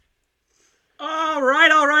All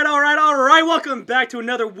right. Welcome back to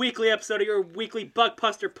another weekly episode of your weekly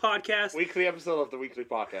Buckbuster podcast. Weekly episode of the weekly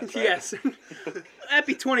podcast, right? Yes.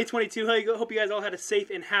 Happy 2022. Hope you guys all had a safe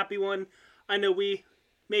and happy one. I know we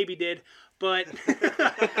maybe did, but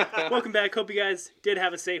welcome back. Hope you guys did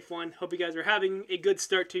have a safe one. Hope you guys are having a good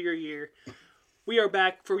start to your year. We are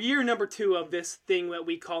back for year number 2 of this thing that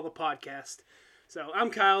we call the podcast. So I'm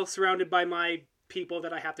Kyle, surrounded by my people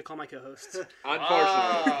that I have to call my co-hosts.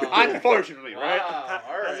 Unfortunately, right? Wow.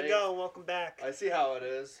 All right. How's it going? Welcome back. I see how it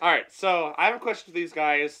is. All right, so I have a question for these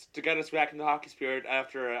guys to get us back into hockey spirit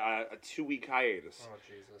after a 2-week hiatus. Oh,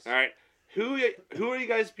 Jesus. All right, who are you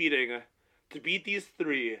guys beating to beat these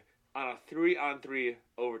three on a 3-on-3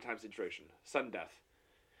 overtime situation? Sudden death.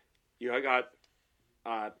 You got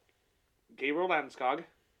Gabriel Landeskog.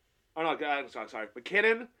 Oh, no, Landeskog, sorry.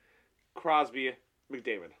 McKinnon, Crosby,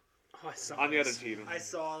 McDavid. Oh, I saw on the this. other team. I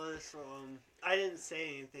saw this. I didn't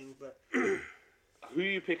say anything, but Who are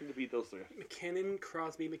you picking to beat those three? McKinnon,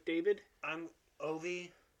 Crosby, McDavid. I'm Ovi,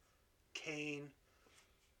 Kane.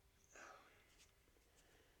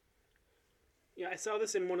 Yeah, I saw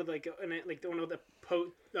this in one of one of the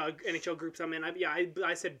NHL groups I'm in.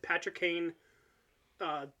 I said Patrick Kane,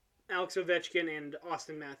 Alex Ovechkin, and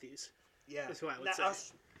Austin Matthews. Yeah, that's who I would say. I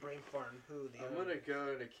was brain farting. Who the? I'm gonna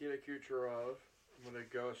go Nikita Kucherov. I'm gonna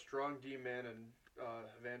go strong D-man and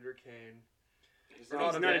Evander Kane. He's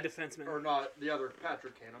not a defenseman. Or not the other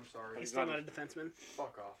Patrick Kane. I'm sorry. He's still not a defenseman.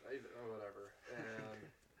 Fuck off. Whatever. And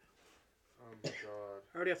oh my god.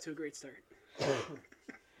 Already off to a great start.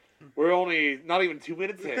 We're only not even 2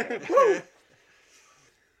 minutes in.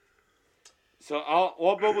 So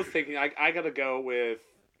what Bob was thinking, I gotta go with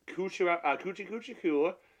Kuchi.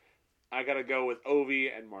 I gotta go with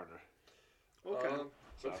Ovi and Marner. Okay.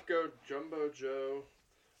 Let's go Jumbo Joe.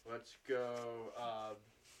 Let's go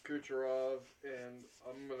Kucherov, and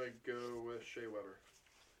I'm gonna go with Shea Weber.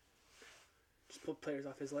 Just pull players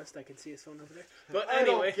off his list. I can see his phone over there. But I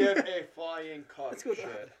anyway, don't give a flying cock let's go with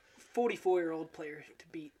shit. 44-year-old player to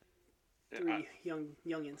beat 3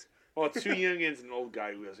 youngins. Well, 2 youngins and an old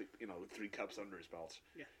guy who has 3 cups under his belt.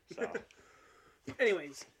 Yeah. So.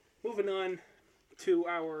 Anyways, moving on to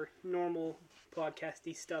our normal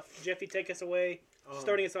podcasty stuff. Jeffy, take us away.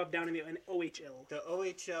 Starting us off down in the OHL. The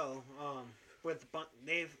OHL,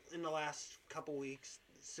 they've in the last couple weeks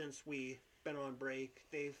since we've been on break,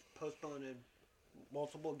 they've postponed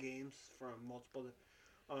multiple games from multiple.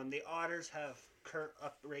 The Otters have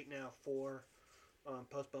up right now 4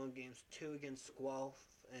 postponed games: 2 against Guelph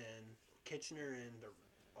and Kitchener and the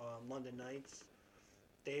London Knights.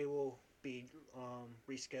 They will be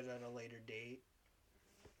rescheduled at a later date.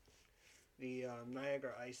 The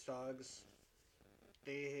Niagara Ice Dogs.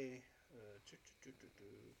 They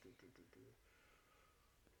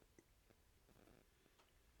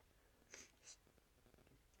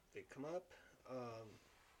come up.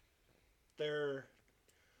 Their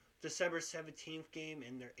December 17th game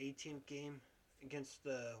and their 18th game against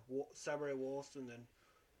the Sudbury Wolves and then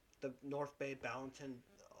the North Bay Ballantyne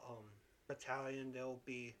Battalion. They'll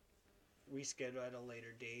be rescheduled at a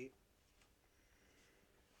later date.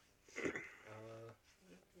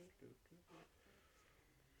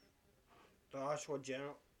 The Oshawa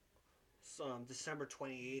General December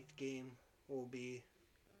 28th game will be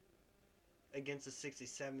against the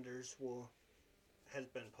 67ers has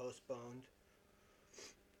been postponed.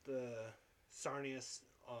 The Sarnia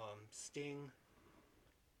Sting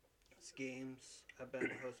games have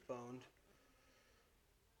been postponed.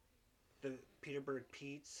 The Peterborough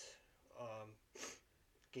Petes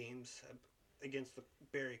games against the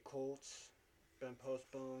Barrie Colts been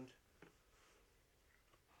postponed.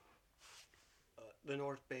 The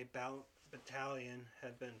North Bay Battalion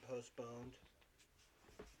had been postponed.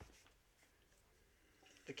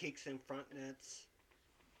 The Kingston Frontnets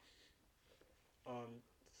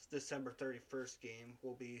December 31st game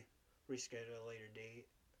will be rescheduled at a later date.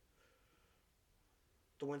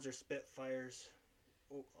 The Windsor Spitfires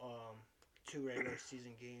 2 regular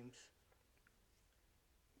season games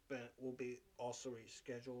will be also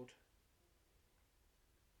rescheduled.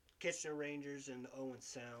 Kitchener Rangers and the Owen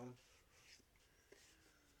Sound.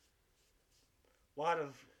 A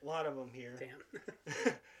lot of them here.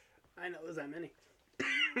 Damn. I know there's that many.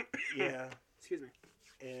 Yeah. Excuse me.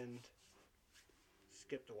 And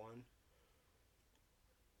skipped one.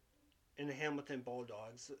 And the Hamilton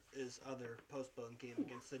Bulldogs is other postponed game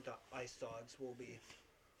against the Ice Dogs will be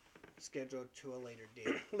scheduled to a later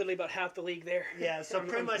date. Literally about half the league there. Yeah, so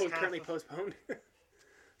pretty much currently postponed. That's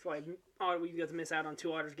why we got to miss out on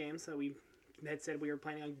 2 Otters games. So we had said we were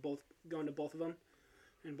planning on going to both of them,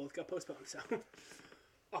 and both got postponed. So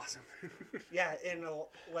awesome. Yeah, and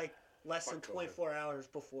less than Fuck COVID. 24 hours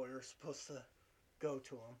before you're supposed to go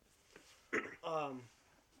to them.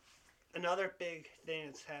 Another big thing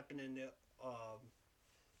that's happened in the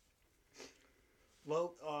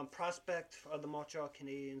prospect of the Montreal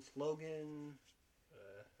Canadiens, Logan.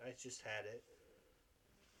 I just had it.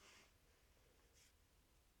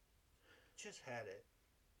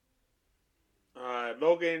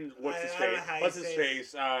 Logan, I don't know how you what's his say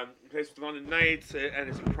face? Plays with the London Knights and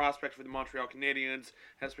is a prospect for the Montreal Canadiens.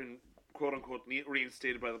 Has been quote unquote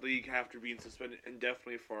reinstated by the league after being suspended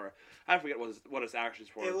indefinitely for I forget what his actions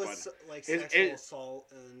were. It was but like sexual assault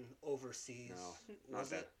and overseas. No,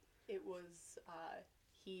 Was not it? It was,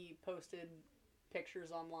 he posted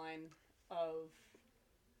pictures online of,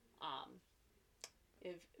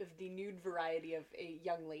 of the nude variety of a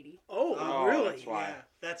young lady. Oh, really? That's why. Yeah,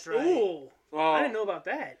 that's right. Ooh, Well, I didn't know about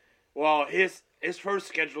that. Well, his first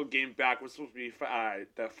scheduled game back was supposed to be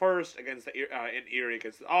the first against in Erie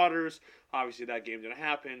against the Otters. Obviously, that game didn't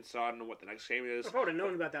happen, so I don't know what the next game is. If I would have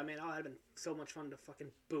known about that, man, that'd been so much fun to fucking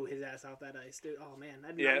boo his ass off that ice, dude. Oh man,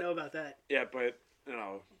 I did Yeah. not know about that. Yeah, but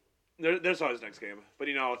there's always next game. But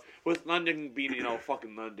with London being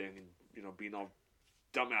fucking London and being all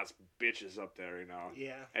dumbass bitches up there,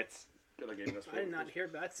 Yeah. it's gonna game us. I did not hear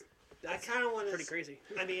that. I kind of want to. Pretty crazy.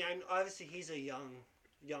 I mean, obviously he's a young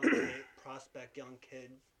prospect, young kid.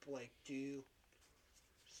 Like,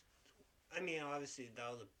 obviously that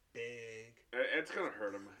was a big. It's gonna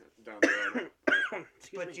hurt him down the road.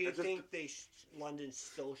 Excuse But me. do you It's just- think London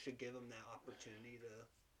still should give him that opportunity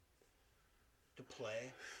to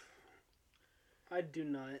play? I do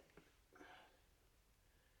not.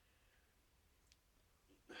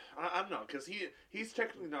 I don't know, because he's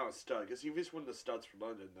technically not a stud. Because if he's one of the studs for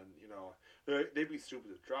London, then they'd be stupid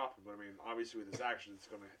to drop him. But I mean, obviously with his actions, it's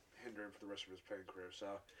going to hinder him for the rest of his playing career. So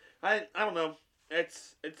I don't know.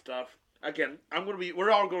 It's tough. Again,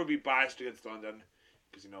 we're all going to be biased against London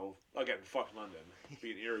because again, fuck London,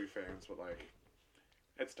 being Erie fans, but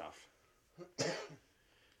it's tough.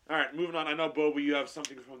 All right, moving on. I know, Boba, you have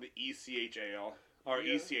something from the ECHL or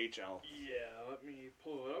Yeah. ECHL. Yeah, let me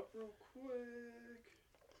pull it up real quick.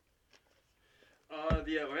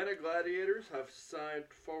 The Atlanta Gladiators have signed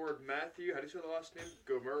forward Matthew. How do you say the last name?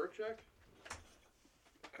 Gomurchek?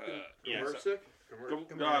 Gomurchek?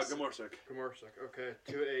 Gomorsik. Gomurchek. Okay,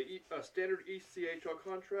 to a standard ECHL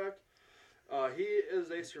contract. He is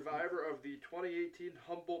a survivor of the 2018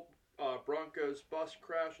 Humboldt Broncos bus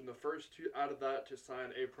crash, and the first two out of that to sign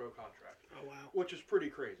a pro contract, Oh wow, which is pretty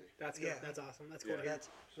crazy. that's good. Yeah. That's awesome. That's cool. Yeah. to hear. That's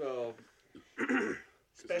So,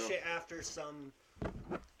 especially after some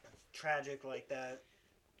tragic like that.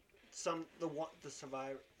 The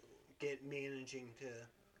survivor managing to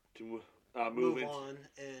To move move into. on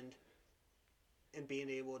and being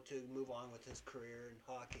able to move on with his career in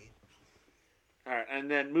hockey. All right, and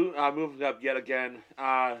then moving up yet again.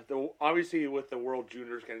 Obviously, with the World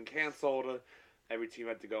Juniors getting canceled, every team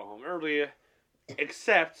had to go home early,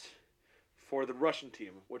 except for the Russian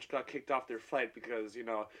team, which got kicked off their flight because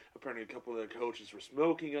apparently a couple of the coaches were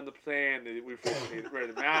smoking on the plane. We were forced to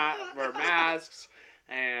wear masks,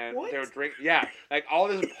 and What? they were drinking. Yeah, like all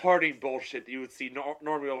this partying bullshit that you would see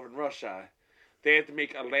normally over in Russia. They had to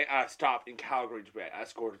make a stop in Calgary to be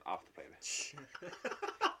escorted off the plane.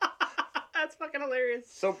 That's fucking hilarious.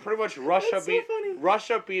 So pretty much Russia That's so funny.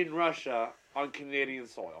 being Russia on Canadian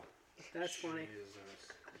soil. That's funny.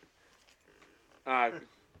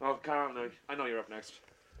 Well, Kyle, I know you're up next.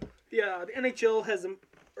 Yeah, the NHL has,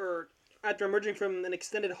 after emerging from an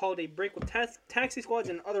extended holiday break with taxi squads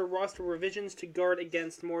and other roster revisions to guard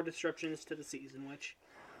against more disruptions to the season, which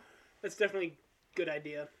that's definitely a good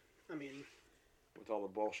idea. I mean, With all the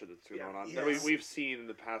bullshit that's going on. yes. That we've seen in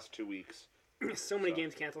the past 2 weeks. so many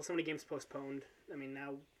games canceled, so many games postponed. I mean,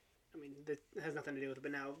 that has nothing to do with it,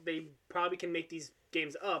 but now they probably can make these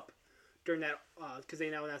games up during that, because they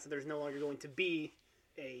now announced that there's no longer going to be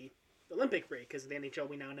a Olympic break, because the NHL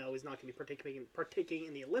we now know is not going to be partaking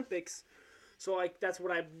in the Olympics. So that's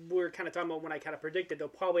what we're kind of talking about when I kind of predicted they'll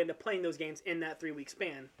probably end up playing those games in that 3-week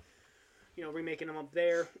span. Remaking them up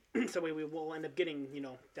there, so we will end up getting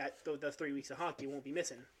those 3 weeks of hockey. Won't be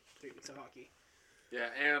missing 3 weeks of hockey. Yeah,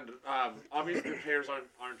 and obviously the players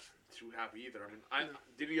aren't too happy either. I mean,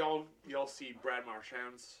 did y'all see Brad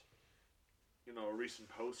Marchand's recent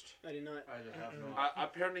post? I did not. I have no.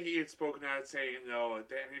 Apparently he had spoken out saying the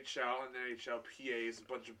NHL and the NHL PA is a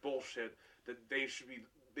bunch of bullshit, that they should be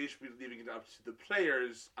leaving it up to the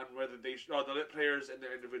players on whether the players and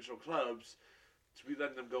their individual clubs to be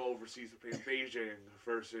letting them go overseas to play in Beijing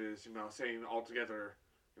versus saying altogether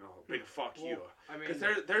big fuck you. I mean,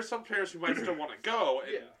 Because there's some players who might still want to go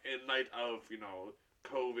in light of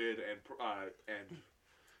COVID and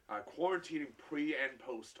quarantining pre and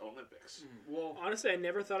post Olympics. Well, Honestly, I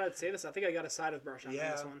never thought I'd say this. I think I got a side of Marchand on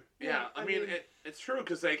Yeah. this one. Yeah, I mean it's true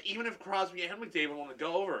because like even if Crosby and McDavid want to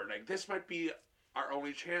go over, like this might be our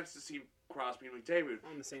only chance to see Crosby and McDavid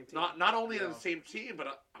On the same team. not only on Yeah. the same team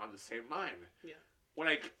but on the same line. Yeah. When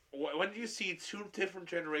do you see two different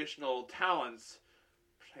generational talents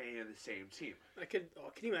play in the same team? Can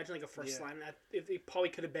you imagine like a first Yeah. line? If it probably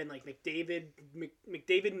could have been like McDavid,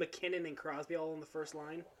 McKinnon, and Crosby all on the first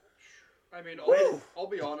line. I mean, Woo! I'll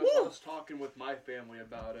be honest. I was talking with my family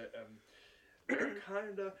about it, and they're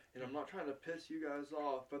kind of, and I'm not trying to piss you guys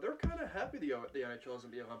off, but they're kind of happy the NHL is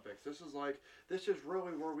in the Olympics. This is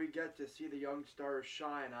really where we get to see the young stars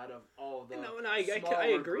shine out of all the No, I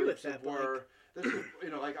smaller agree with groups of that, but, where this is,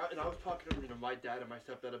 I was talking to my dad and my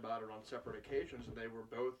stepdad about it on separate occasions, and they were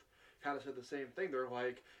both kind of said the same thing. They're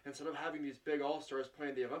like, instead of having these big all-stars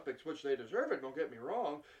playing the Olympics, which they deserve it, don't get me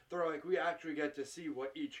wrong, they're like, we actually get to see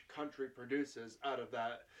what each country produces out of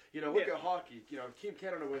that. Look Yeah. at hockey. Team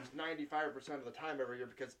Canada wins 95% of the time every year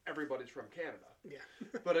because everybody's from Canada. Yeah.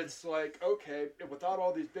 But it's like, okay, without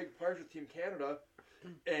all these big players with Team Canada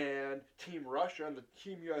and Team Russia and the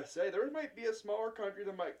Team USA, there might be a smaller country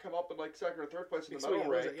that might come up in like second or third place in the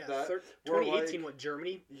medal rank. That we're 2018, like,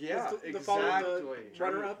 Germany? Yeah, was the following the exactly.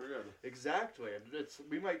 runner-up. Exactly, and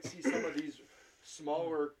we might see some of these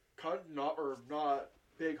smaller, not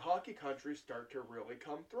big hockey countries start to really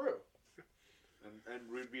come through.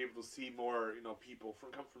 And we'd be able to see more, people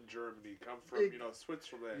come from Germany, come from,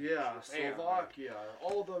 Switzerland. Yeah, Japan. Slovakia,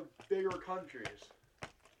 all the bigger countries.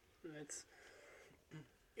 It's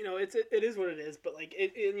it is what it is, but like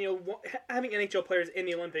having NHL players in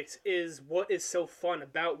the Olympics is what is so fun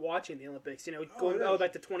about watching the Olympics. Going all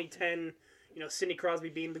back to 2010, Sidney Crosby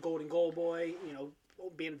being the golden goal boy,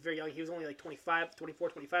 being very young. He was only like 25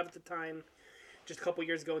 at the time. Just a couple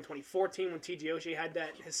years ago in 2014 when TJ Oshie had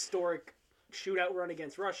that historic shootout run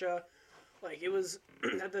against Russia. Like, it was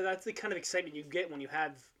that's the kind of excitement you get when you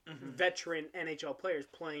have veteran NHL players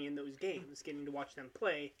playing in those games, getting to watch them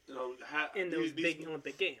play in those big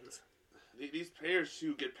Olympic games. These players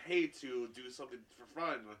who get paid to do something for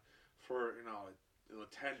fun for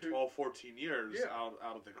 10, 12, 14 years out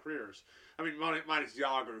of their careers. I mean, minus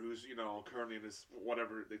Yager, who's currently in his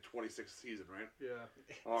the 26th season, right? Yeah.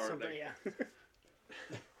 Or something, yeah.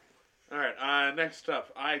 All right. Next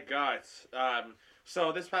up, I got.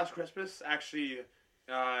 So this past Christmas, actually,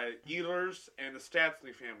 Ehlers and the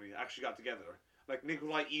Stanley family actually got together. Like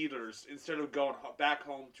Nikolai Ehlers, instead of going back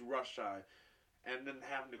home to Russia and then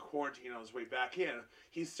having to quarantine on his way back in,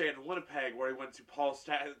 he stayed in Winnipeg, where he went to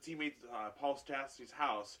teammate Paul Stastny's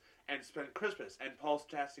house and spent Christmas. And Paul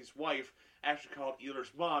Stastny's wife actually called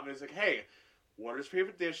Ehlers' mom and was like, "Hey, what are his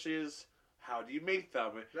favorite dishes? How do you make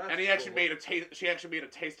them?" And he actually made She actually made a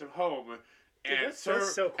taste of home. And Dude, that's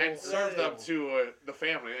so cool. And served them to the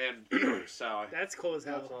family and Ehlers. So that's cool as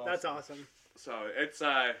hell. That's awesome. So it's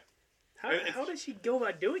How does she go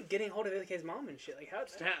about getting hold of his mom and shit? Like how?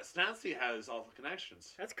 Stanley has all the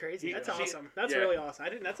connections. That's crazy. That's awesome. That's really awesome.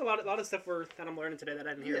 That's a lot of stuff that I'm learning today that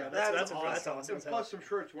I didn't hear about. That's awesome. And plus, I'm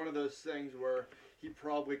sure it's one of those things where he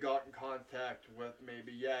probably got in contact with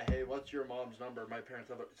maybe, hey, what's your mom's number? My parents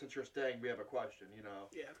have since you're staying, we have a question,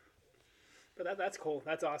 Yeah. But that's cool.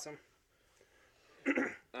 That's awesome.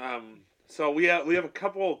 So we have a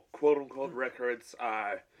couple quote unquote records.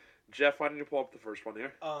 Jeff, why don't you pull up the first one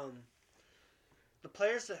here? The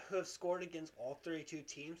players who have scored against all 32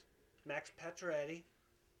 teams: Max Pacioretty,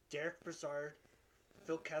 Derek Brassard,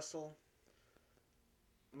 Phil Kessel,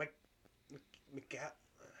 Michael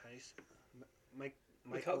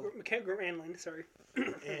Granlund, sorry,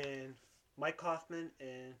 and Mike Hoffman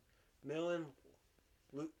and Milan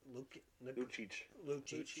Lucic.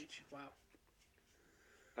 Wow.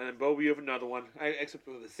 And then Bo, you have another one, except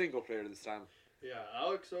for the single player this time. Yeah,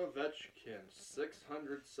 Alex Ovechkin,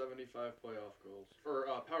 675 playoff goals. Or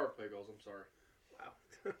power play goals, I'm sorry.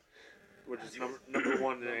 Wow. Which is number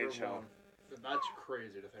one in the NHL. That's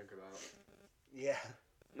crazy to think about. Yeah.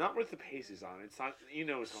 Not with the pace he's on. It's not.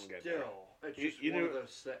 It's gonna get there. It's just one of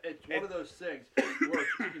those. It's one of those things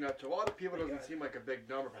where to a lot of people it doesn't seem like a big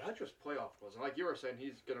number, but that's just playoff goals. And like you were saying,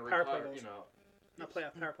 he's gonna retire. Not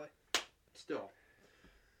playoff power play. Still,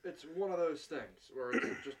 it's one of those things where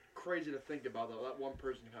it's just crazy to think about that one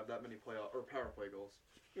person can have that many playoff or power play goals.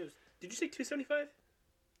 Did you say 275?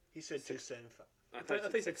 He said 275. I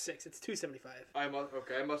thought he said 6. It's 275. I must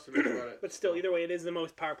have misread it. But still, either way, it is the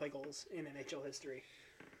most power play goals in NHL history.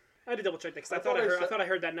 I had to double check that because I I thought I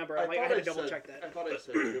heard that number. I had to I double said- check that. I thought I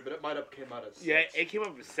said 2, but it might have came out as 6. Yeah, it came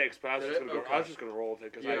up with 6, but I was Did just it? gonna go. Okay. I was just gonna roll with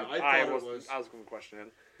it because Yeah, I thought it was gonna question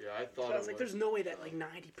it. Yeah, I thought So I was it like, was. there's no way that like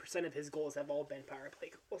 90% of his goals have all been power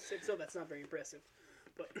play goals. So that's not very impressive.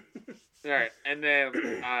 But All right, and then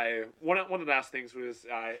one of the last things was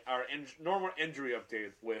our normal injury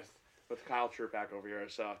update with Kyle Chirp back over here.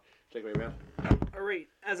 So take it away, man. all right,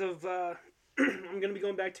 as of I'm gonna be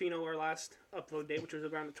going back to our last upload date, which was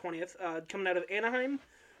around the 20th. Coming out of Anaheim,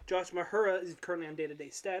 Josh Mahura is currently on day-to-day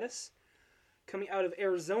status. Coming out of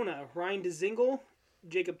Arizona, Ryan DeZingle,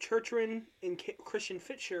 Jacob Churchrin, and Christian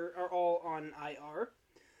Fischer are all on IR.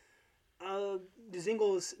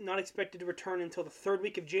 DeZingle is not expected to return until the 3rd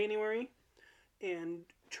week of January, and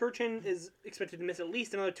Churchin is expected to miss at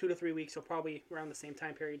least another 2 to 3 weeks, so probably around the same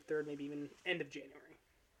time period, 3rd, maybe even end of January.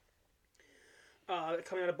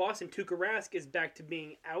 Coming out of Boston, Tuukka Rask is back to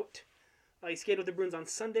being out. He skated with the Bruins on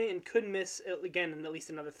Sunday and could miss again in at least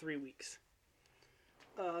another 3 weeks.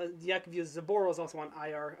 Yakovlev Zaboral is also on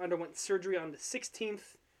IR, underwent surgery on the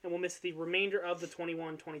 16th, and will miss the remainder of the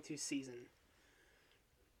 21-22 season.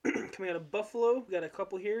 Coming out of Buffalo, we got a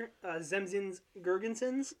couple here. Zemzins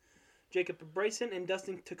Gergensons, Jacob Bryson, and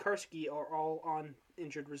Dustin Tokarski are all on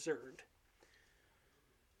injured reserve.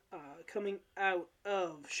 Coming out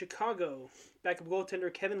of Chicago, backup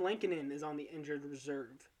goaltender Kevin Lankinen is on the injured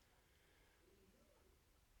reserve.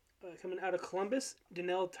 Coming out of Columbus,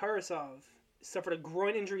 Danil Tarasov suffered a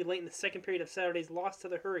groin injury late in the second period of Saturday's loss to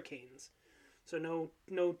the Hurricanes. So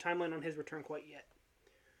no timeline on his return quite yet.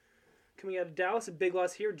 Coming out of Dallas, a big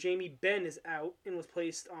loss here. Jamie Benn is out and was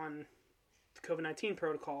placed on the COVID-19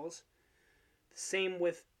 protocols. Same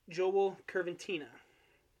with Joel Curventina.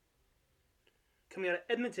 Coming out of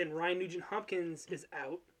Edmonton, Ryan Nugent-Hopkins is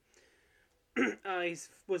out. He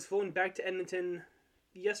was flown back to Edmonton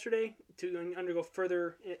yesterday to undergo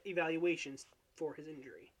further evaluations for his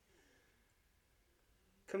injury.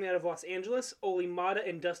 Coming out of Los Angeles, Oli Mata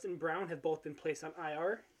and Dustin Brown have both been placed on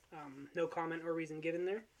IR. No comment or reason given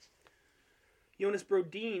there. Jonas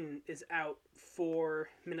Brodin is out for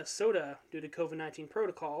Minnesota due to COVID-19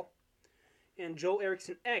 protocol. And Joel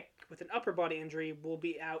Eriksson Ek, with an upper body injury, will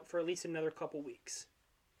be out for at least another couple weeks.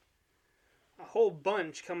 A whole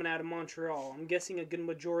bunch coming out of Montreal. I'm guessing a good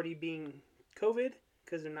majority being COVID,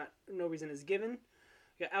 because no reason is given.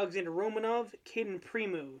 We got Alexander Romanov, Caden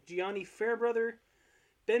Primo, Gianni Fairbrother,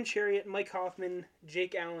 Ben Chariot, Mike Hoffman,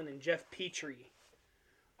 Jake Allen, and Jeff Petrie.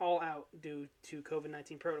 All out due to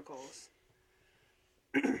COVID-19 protocols.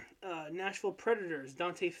 Nashville Predators,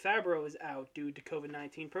 Dante Fabro is out due to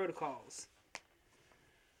COVID-19 protocols.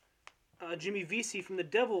 Jimmy Vesey from the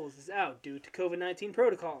Devils is out due to COVID-19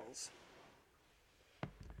 protocols.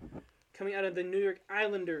 Coming out of the New York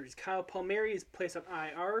Islanders, Kyle Palmieri is placed on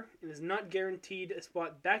IR and is not guaranteed a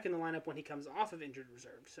spot back in the lineup when he comes off of injured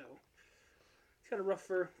reserve. So it's kind of rough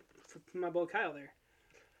for my boy Kyle there.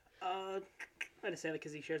 I just say that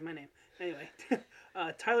because he shares my name. Anyway,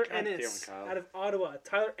 Tyler Ennis out of Ottawa.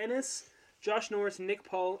 Tyler Ennis, Josh Norris, Nick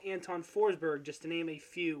Paul, Anton Forsberg, just to name a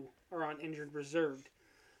few, are on injured reserve.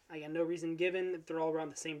 I got no reason given. They're all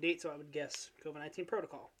around the same date, so I would guess COVID-19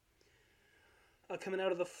 protocol. Coming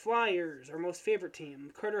out of the Flyers, our most favorite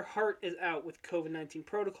team, Carter Hart is out with COVID-19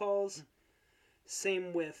 protocols.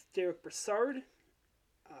 Same with Derek Brassard.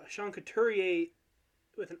 Sean Couturier,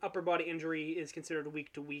 with an upper body injury, is considered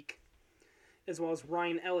week to week, as well as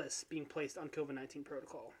Ryan Ellis being placed on COVID-19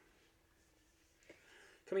 protocol.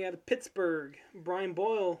 Coming out of Pittsburgh, Brian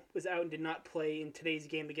Boyle was out and did not play in today's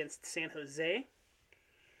game against San Jose.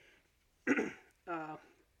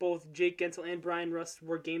 Both Jake Gensel and Brian Rust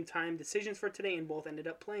were game time decisions for today, and both ended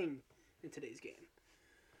up playing in today's game.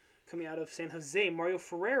 Coming out of San Jose, Mario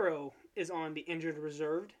Ferrero is on the injured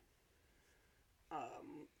reserve,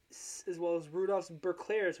 as well as Rudolph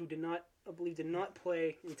Berclairs, who did not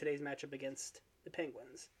play in today's matchup against the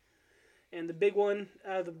Penguins. And the big one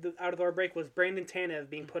out of our break was Brandon Tanev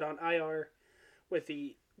being put on IR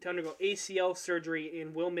to undergo ACL surgery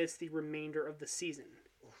and will miss the remainder of the season.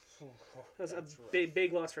 That was a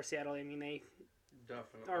big loss for Seattle. I mean, they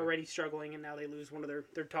Definitely are already struggling, and now they lose one of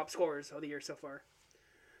their top scorers of the year so far.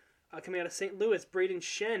 Coming out of St. Louis, Braden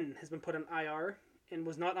Shen has been put on IR and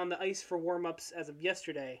was not on the ice for warm-ups as of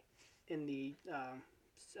yesterday in the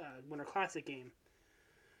Winter Classic game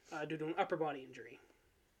due to an upper body injury.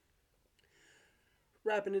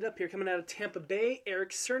 Wrapping it up here, coming out of Tampa Bay,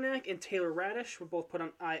 Eric Cernak and Taylor Radish were both put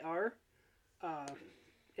on IR.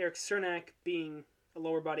 Eric Cernak being a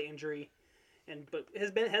lower body injury, but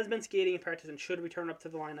has been skating in practice and should return up to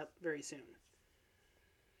the lineup very soon.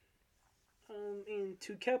 And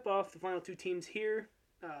to cap off the final two teams here,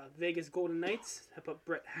 Vegas Golden Knights have put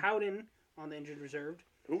Brett Howden on the injured reserve.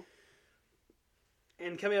 Who?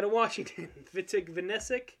 And coming out of Washington, Vitek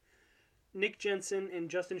Vanecek, Nick Jensen, and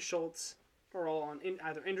Justin Schultz are all on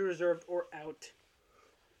either injured reserve or out.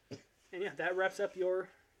 And yeah, that wraps up your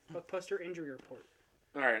Buckbuster injury report.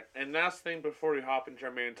 All right, and last thing before we hop into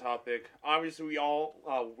our main topic, obviously we all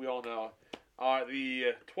know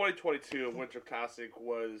the 2022 Winter Classic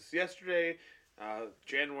was yesterday,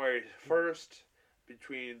 January 1st,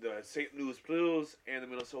 between the St. Louis Blues and the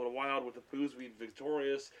Minnesota Wild, with the Blues being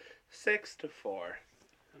victorious 6-4,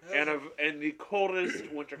 and the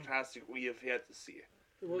coldest Winter Classic we have yet to see.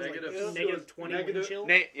 It was Negative- negative 20 wind negative- chill.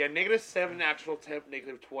 -7 actual temp,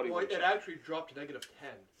 -20. Well, wind it chill. actually dropped to -10.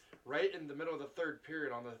 Right in the middle of the third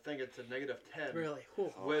period on the thing, it's a -10. Really?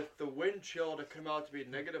 Whew. With the wind chill to come out to be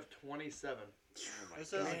 -27. Oh my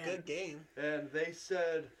This was God. a good game. And they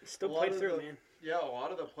said, Still a lot played of through, the- man. yeah, a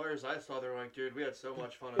lot of the players I saw, they were like, dude, we had so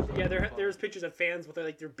much fun. It was so Yeah, much fun." there's pictures of fans with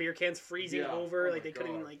their beer cans freezing Yeah. over, Oh like my they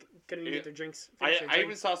couldn't God. even Yeah. get their drinks. I finish their even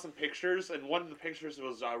drinks. saw some pictures, and one of the pictures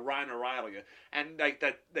was Ryan O'Reilly, and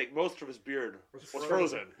most of his beard was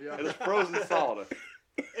frozen. Yeah. It was frozen solid.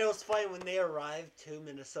 It was funny when they arrived to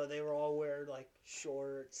Minnesota. They were all wearing like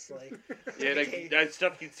shorts, like Yeah, that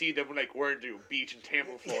stuff you'd see them wearing to beach in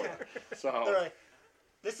Tampa, Florida. they're So like,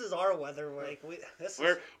 "This is our weather. Like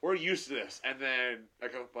we're used to this, and then a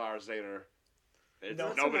couple hours later, it's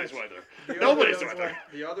Not so nobody's much. weather. The Nobody's other- weather.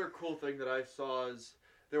 The other cool thing that I saw is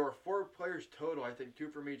there were 4 players total, I think 2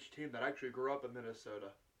 from each team, that actually grew up in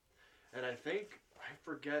Minnesota. And I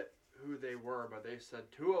forget who they were, but they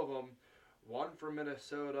said 2 of them, one from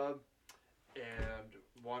Minnesota and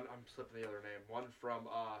one, I'm slipping the other name, one from,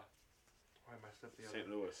 why am I slipping the other St.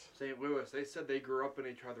 Louis. St. Louis. They said they grew up in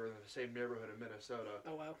each other in the same neighborhood in Minnesota.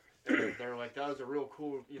 Oh wow. And they're like, that was a real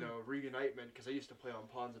cool, reunitement, because they used to play on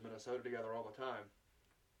ponds in Minnesota together all the time.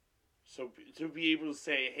 So to be able to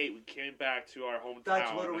say, hey, we came back to our hometown.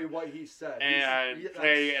 That's literally what he said. and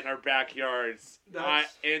play in our backyards, not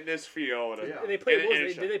That's- in this field. Yeah. Did they play? And- What was and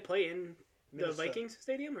it? it's- Did they play in the Minnesota. Vikings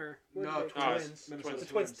stadium or where No, did they- Oh, Twins. Minnesota the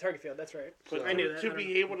Twins Target Field? That's right. But I knew that. to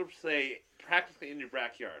be able to play practically in your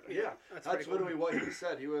backyard. Yeah, That's that's pretty cool. literally what he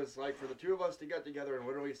said. He was like, for the 2 of us to get together and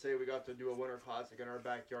literally say we got to do a winter classic in our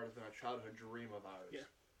backyard has been a childhood dream of ours. Yeah.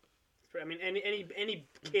 I mean, any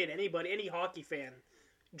kid, anybody, any hockey fan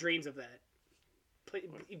dreams of that.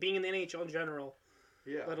 Being in the NHL in general,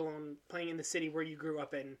 Yeah. let alone playing in the city where you grew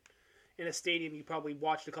up in a stadium you probably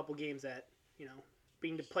watched a couple games at.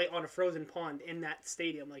 Being to play on a frozen pond in that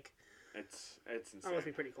stadium, like It's that insane. must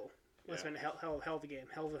be pretty cool. Must have been a hell of a game,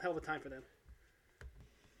 hell of a time for them.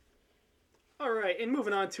 All right, and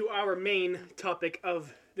moving on to our main topic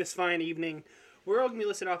of this fine evening, we're all gonna be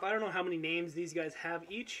listing off. I don't know how many names these guys have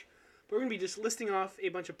each, but we're gonna be just listing off a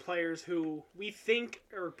bunch of players who we think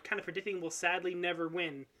or kind of predicting will sadly never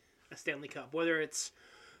win a Stanley Cup. Whether it's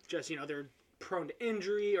just they're prone to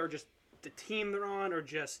injury, or just the team they're on, or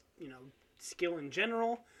just skill in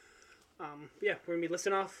general. Yeah, we're gonna be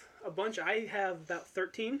listing off a bunch. I have about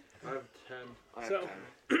 13. I have 10. I have So-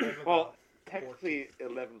 10. Well, technically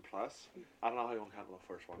 11 plus. I don't know how you want to count the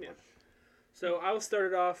first one. Yeah. But So I will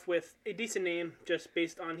start it off with a decent name, just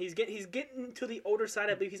based on he's getting to the older side.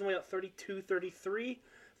 I believe he's only about 32, 33.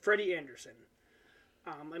 Freddie Anderson.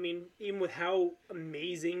 I mean, even with how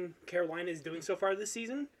amazing Carolina is doing so far this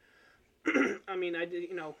season, I mean,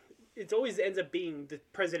 it always ends up being the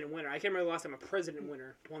president winner. I can't remember the last time a president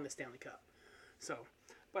winner won the Stanley Cup. So,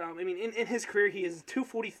 but I mean, in his career, he is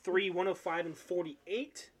 243, 105, and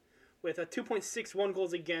 48, with a 2.61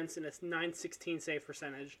 goals against and a 916 save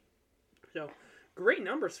percentage. So, great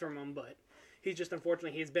numbers from him, but he's just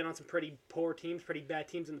unfortunately he's been on some pretty poor teams, pretty bad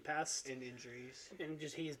teams in the past, and injuries. and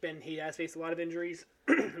just he has faced a lot of injuries.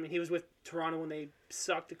 I mean, he was with Toronto when they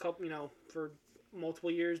sucked a couple, for multiple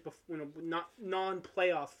years before, not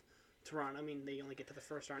non-playoff Toronto. I mean, they only get to the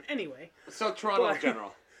first round anyway. So Toronto in But-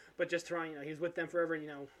 general. But just Toronto, he was with them forever.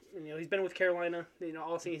 And, he's been with Carolina.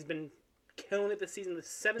 All season he's been killing it this season. The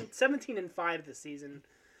 17-5 this season,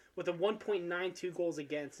 with a 1.92 goals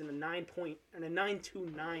against and a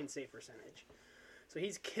 9.29 save percentage. So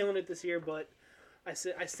he's killing it this year. But I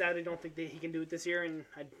sadly don't think that he can do it this year, and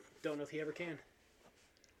I don't know if he ever can.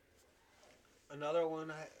 Another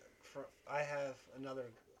one I have another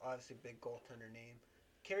obviously big goaltender name,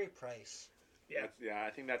 Carey Price. Yeah. I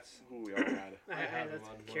think that's who we all had. have That's him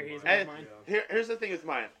on Carey is one one And of mine. Yeah. here's the thing with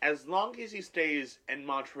mine. As long as he stays in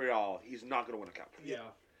Montreal, he's not going to win a cup. Yeah.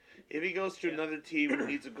 If he goes to another team who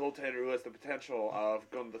needs a goaltender who has the potential of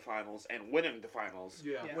going to the finals and winning the finals,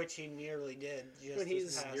 Yeah. Which he nearly did. Just When he's-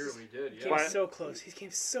 this past- Nearly did, Came yeah. But- so close. He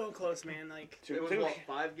came so close, man. Like It was, to- what,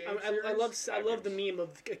 5 games I love the meme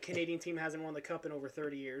of a Canadian team hasn't won the cup in over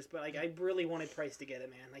 30 years, but like I really wanted Price to get it,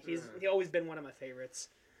 man. Like he's always been one of my favorites.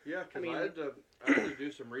 Yeah, because I mean- I had to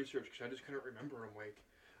do some research because I just couldn't remember them. Like,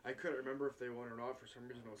 I couldn't remember if they won or not. For some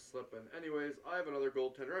reason, I was slipping. Anyways, I have another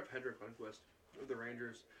goaltender. I have Hendrik Lundqvist of the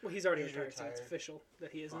Rangers. Well, he's already He's retired, so it's retired. official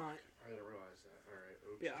that he is Fuck. not. I didn't realize that. All right.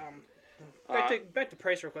 Oops. Yeah. Back to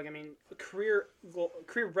Price real quick. I mean, career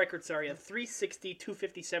record. Sorry, of 360,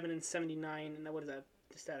 257, and 79. And what is that?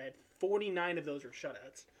 Just that I had 49 of those were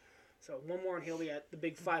shutouts. So one more, and he'll be at the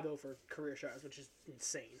big 5-0 for career shutouts, which is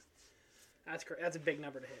insane. That's a big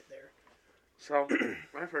number to hit there. So,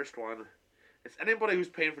 my first one is anybody who's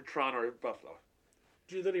paying for Toronto or Buffalo.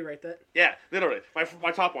 Did you literally write that? Yeah, literally.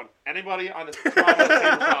 My top one. Anybody on the Toronto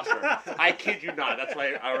Sabres roster. I kid you not. That's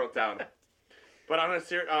why I wrote down. But on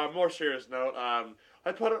a more serious note,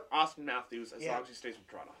 I put Austin Matthews as long as he stays with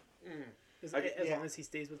Toronto. As Yeah. long as he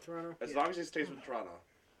stays with Toronto. As long as he stays with Toronto,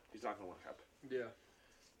 he's not going to win a cup. Yeah.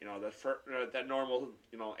 You know, that normal,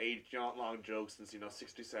 age-long joke since,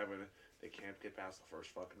 67, they can't get past the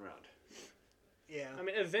first fucking round. Yeah. I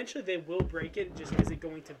mean, eventually they will break it. Just is it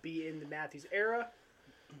going to be in the Matthews era?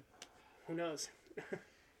 Who knows?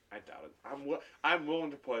 I doubt it. I'm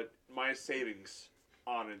willing to put my savings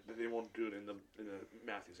on it that they won't do it in the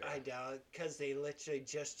Matthews era. I doubt it, because they literally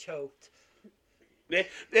just choked. It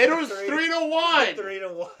was 3-1.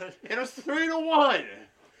 3-1. It was 3-1.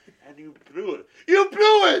 And you blew it. You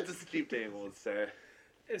blew it! As Steve Daniel would say.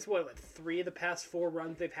 It's what 3 of the past 4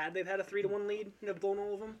 runs they've had a 3-1 lead and have blown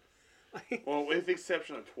all of them. Well, with the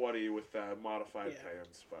exception of 20 with modified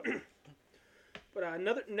plans, but But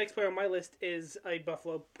another next player on my list is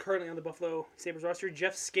currently on the Buffalo Sabres roster,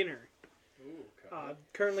 Jeff Skinner. Ooh, okay.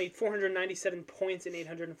 Currently 497 points in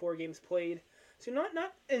 804 games played. So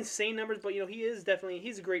not insane numbers, but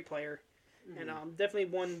he's a great player, and definitely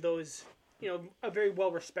one of those a very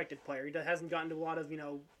well respected player. He hasn't gotten into a lot of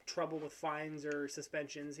trouble with fines or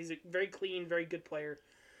suspensions. He's a very clean, very good player.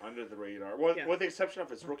 under the radar. With the exception of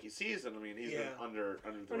his rookie season, I mean, he's been under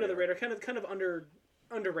the radar, kind of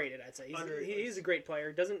underrated, I'd say. He's a great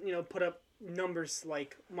player. Doesn't put up numbers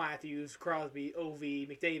like Matthews, Crosby, Ovi,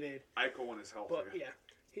 McDavid. Eichel when he's healthy. But yeah,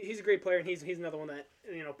 he's a great player, and he's another one that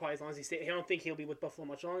probably as long as he stays. I don't think he'll be with Buffalo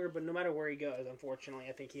much longer, but no matter where he goes, unfortunately,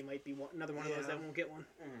 I think he might be another one of those that won't get one.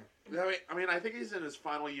 I mean, I think he's in his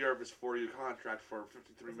final year of his 4-year contract for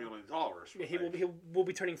 $53 million. Yeah, he will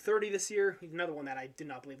be turning 30 this year. He's another one that I did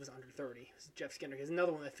not believe was under 30. It's Jeff Skinner. He's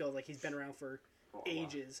another one that feels like he's been around for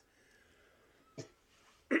ages.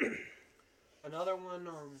 Another one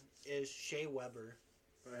is Shea Weber.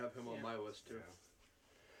 I have him on my list too.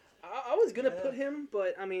 I was gonna put him,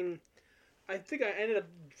 but I mean, I think I ended up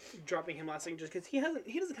dropping him last second just because he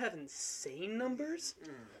doesn't have insane numbers,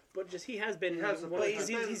 but just he has been.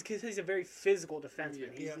 He's a very physical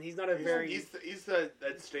defenseman. He's not a very. He's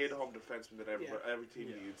that stay-at-home defenseman that every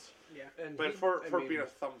team needs. Yeah. But for being a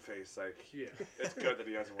thumb face, it's good that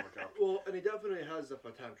he hasn't won a cup. Well, and he definitely has the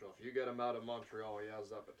potential. If you get him out of Montreal, he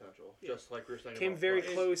has that potential. Yeah. Just like we were saying. Came about very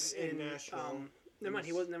Price. close in in Nashville. Never mind,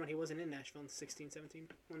 he wasn't in Nashville in 16-17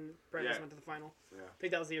 when Predators went to the final. Yeah. I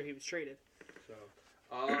think that was the year he was traded. So,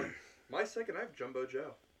 my second, I have Jumbo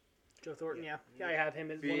Joe. Joe Thornton, yeah, I have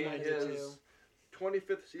him as one Being of mine his too.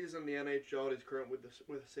 25th season in the NHL, and he's current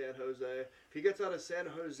with San Jose. If he gets out of San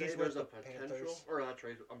Jose, He's there's with a the potential. Panthers. Or not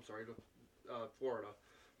trade. I'm sorry, with Florida,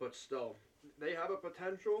 but still, they have a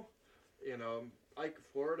potential.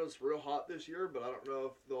 Florida's real hot this year, but I don't know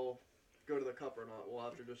if they'll go to the cup or not. We'll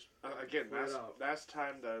have to just Again, figure it out. last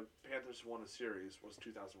time the Panthers won a series was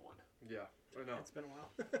 2001. Yeah, I know. It's been a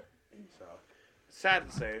while. So, sad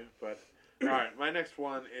to say, but all right. My next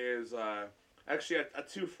one is actually a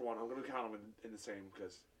 2-for-1. I'm going to count them in the same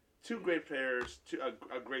because 2 great players,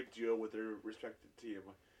 a great duo with their respective team.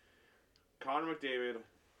 Connor McDavid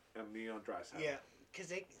and Leon Draisaitl. Yeah, because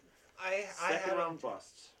second round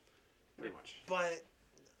busts, pretty much. But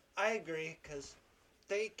I agree because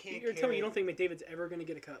they can't. You're telling me you don't think McDavid's ever going to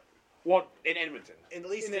get a cup? Well, in Edmonton. At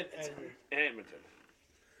least In in Edmonton. In Edmonton.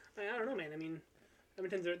 I don't know, man. I mean,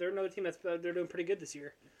 Edmonton's they're another team that's they're doing pretty good this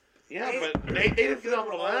year. Yeah, but they did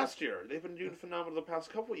phenomenal last year. They've been doing phenomenal the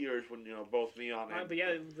past couple of years when both Leon and. But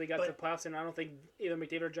yeah, they got to the playoffs, and I don't think either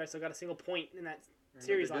McDavid or Draisaitl got a single point in that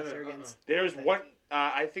series they last didn't. year against. There's one.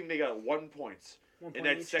 I think they got 1 point 1 in point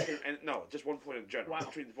that each. second. And no, just 1 point in general Wow.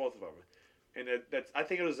 between both of them. And that's. I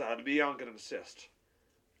think it was Leon got an assist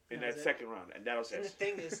in That was that it? second round, and that was And the it.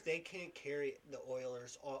 thing is, they can't carry the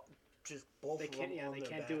Oilers just both They of can't. them Yeah, on they their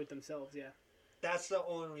can't back. do it themselves. Yeah. That's the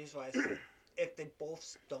only reason why I say if they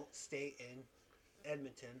both don't stay in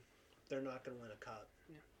Edmonton, they're not going to win a cup.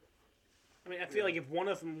 I mean, I feel like if one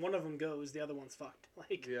of them goes, the other one's fucked.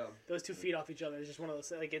 Like those 2 feet off each other is just one of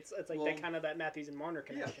those. Like it's like that kind of that Matthews and Marner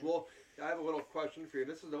connection. Yeah. Well, I have a little question for you.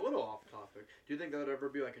 This is a little off topic. Do you think that would ever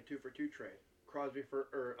be like a 2-for-2 trade? Crosby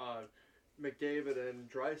or McDavid and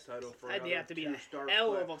Draisaitl for That'd another have to be a two-star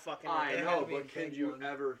hell player. of a fucking. I It know, had to be a but can big you one.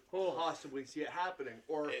 ever Oh. possibly see it happening?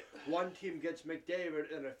 Or one team gets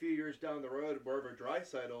McDavid, and a few years down the road, wherever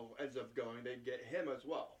Draisaitl ends up going, they get him as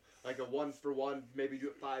well. Like a 1-for-1, maybe do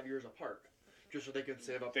it 5 years apart, just so they can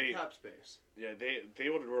save up the cap space. Yeah, they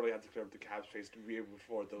would really have to clear up the cap space to be able to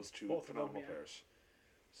afford those 2 Both of them, phenomenal yeah. players.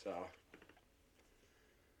 So.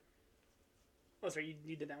 Oh, sorry,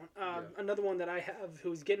 you did that one. Another one that I have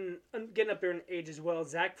who's getting up there in age as well,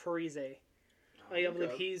 Zach Parise. I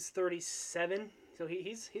believe he's 37, so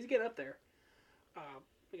he's getting up there.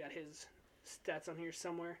 We got his stats on here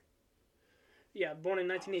somewhere. Yeah, born in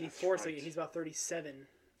 1984, so he's about 37.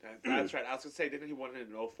 That's right. I was going to say, didn't he win it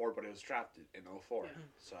in 04, but he was drafted in 04.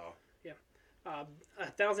 Yeah. So.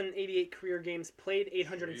 1,088 career games played,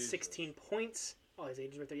 816 points. Oh, his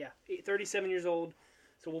age is right there. Yeah, 37 years old.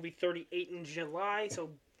 So we'll be 38 in July.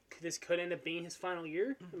 So this could end up being his final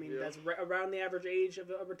year. I mean, that's around the average age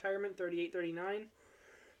of retirement, 38, 39.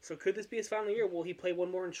 So could this be his final year? Will he play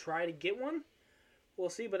one more and try to get one?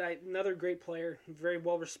 We'll see. But another great player, very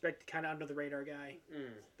well respected, kind of under the radar guy.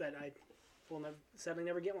 That I will sadly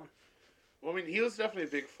never get one. Well, I mean, he was definitely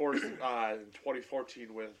a big force in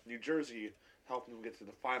 2014 with New Jersey helping them get to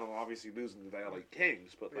the final. Obviously losing to the LA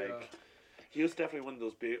Kings, but he was definitely one of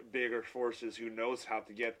those bigger forces who knows how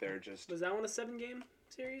to get there. Was that one a 7-game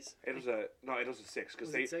series? It was a 6 because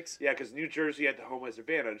Was it 6? Yeah, because New Jersey had the home ice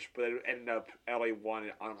advantage, but it ended up LA won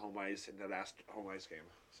it on home ice in the last home ice game.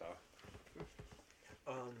 So.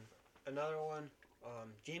 Another one,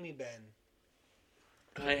 Jamie Benn.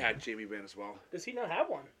 I had Jamie Benn as well. Does he not have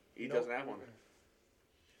one? He doesn't have one.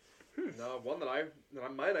 No, one that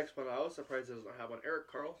my next one I was surprised he doesn't have one. Eric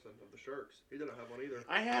Carlson of the Sharks. He didn't have one either.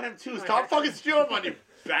 I had him too. Stop fucking stealing money, you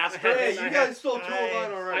bastard. Hey, you guys stole 2 of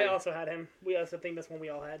mine already. I also had him. We also think that's one we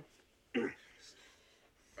all had.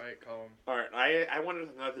 Alright, Colin. Alright, I wanted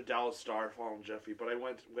another Dallas Star following Jeffy, but I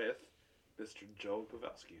went with Mr. Joe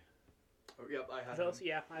Pavelski. Oh, yep, I had him.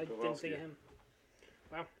 Yeah, I didn't think of him.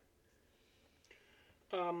 Wow.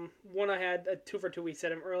 One I had, 2-for-2, we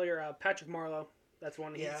said him earlier, Patrick Marleau. That's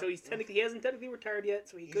one. So he's he hasn't technically retired yet,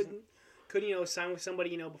 so he couldn't sign with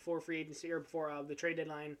somebody, before free agency or before the trade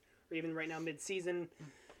deadline, or even right now mid-season.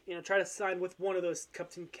 Try to sign with one of those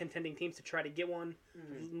cup contending teams to try to get one.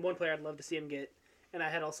 One player I'd love to see him get, and I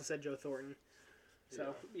had also said Joe Thornton.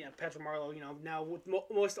 So Patrick Marleau, now with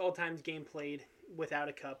most all times game played without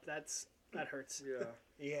a cup, that hurts.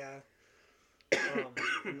 Yeah.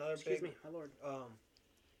 Another Excuse me, my lord.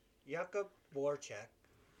 Jakub Voracek.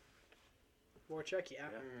 Voracek, yeah.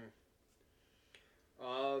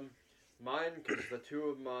 Mine, because one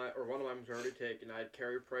of mine was already taken. I had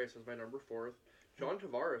Carey Price as my number 4th. John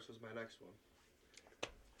Tavares was my next one.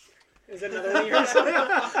 Is that another one of yours?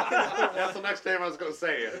 That's the next name I was going to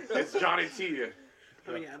say. It's Johnny T.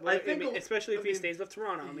 I think especially if he stays with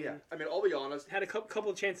Toronto. I'll be honest. Had a couple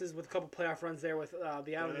of chances with a couple playoff runs there with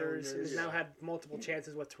the Islanders. He's now had multiple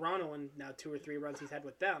chances with Toronto, and now 2 or 3 runs he's had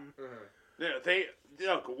with them.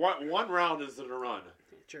 Yeah, one round isn't a run.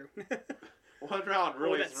 True. One round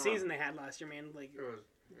really. That season they had last year, man. Like,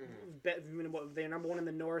 they're number 1 in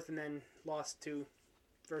the North, and then lost to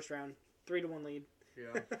first round, 3-1 lead.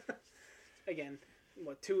 Yeah. Again,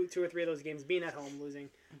 2 or 3 of those games being at home, losing.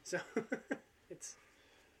 So it's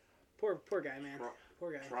poor guy, man.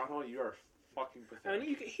 Poor guy. Toronto, you are fucking pathetic. I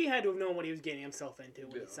mean, he had to have known what he was getting himself into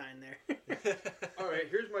when he signed there. All right,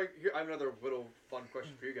 I have another little fun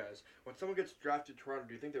question for you guys. When someone gets drafted to Toronto,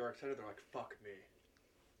 do you think they were excited? They're like, "Fuck me."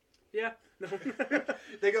 Yeah. No.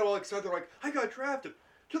 They got all excited. They're like, "I got drafted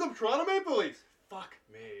to the Toronto Maple Leafs." Fuck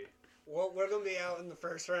me. Well, we're gonna be out in the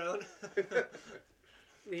first round.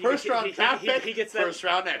 First round draft pick. He gets that. First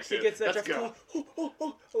round next. He gets that. Let's go.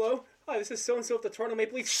 Oh, hello. Hi, this is so and so of the Toronto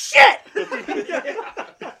Maple Leafs. Shit!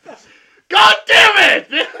 God damn it!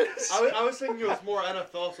 I was thinking it was more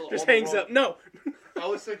NFL. So just hangs up. No. I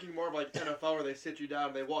was thinking more of like NFL where they sit you down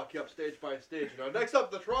and they walk you up stage by stage. Next up,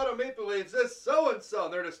 the Toronto Maple Leafs, this so and so.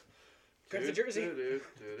 And they're just grabs the jersey.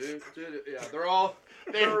 Yeah, they're all.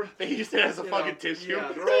 They used it as a fucking tissue.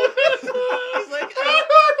 Yeah, they're all. He's like,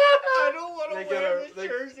 I don't want to wear this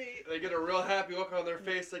jersey. They get a real happy look on their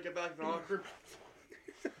face. They get back in the locker room.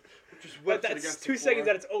 Just But whips it that's against 2 the seconds floor.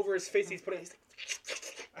 that it's over his face. He's like,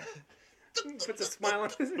 Puts a smile on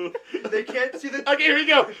his They can't see the. Okay, here we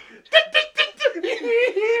go.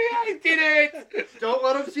 I did it. Don't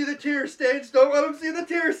let them see the tear stains. Don't let them see the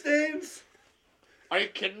tear stains. Are you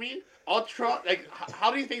kidding me?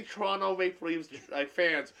 How do you think Toronto Maple Leafs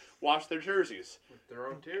fans wash their jerseys? With their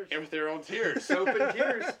own tears. With their own tears. Soap and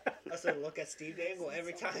tears. I said, look at Steve Dangle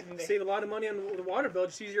every time. Save a lot of money on the water bill.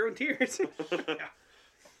 Just use your own tears.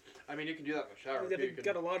 I mean, you can do that in the shower. Too. They've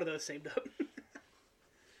got a lot of those saved up.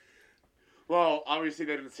 Well, obviously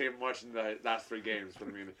they didn't save much in the last 3 games, but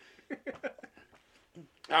I mean.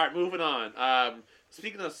 All right, moving on.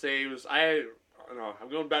 Speaking of saves, I'm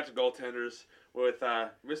going back to goaltenders with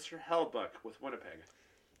Mr. Hellbuck with Winnipeg.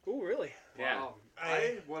 Oh, really? Yeah. Wow.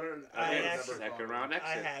 I never Second round exit.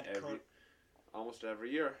 I had almost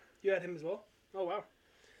every year. You had him as well? Oh, wow.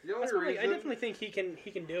 The only I reason, definitely think he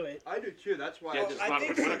can do it. I do too. That's why Yeah, I just just. not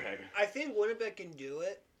with Winnipeg. I think Winnipeg can do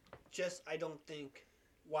it. Just I don't think.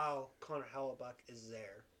 Wow, Connor Hellebuck is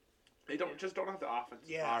there. They don't have the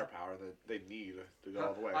offensive firepower that they need to go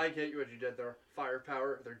all the way. I get what you did there.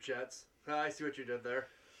 Firepower, they're Jets. I see what you did there.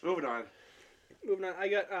 Moving on. I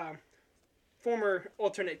got former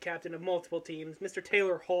alternate captain of multiple teams, Mr.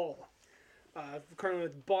 Taylor Hall, currently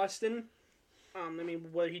with Boston. I mean,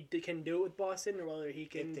 whether he can do it with Boston or whether he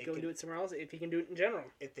can go do it somewhere else, if he can do it in general.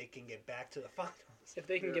 If they can get back to the finals. If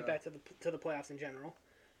they can get back to the playoffs in general.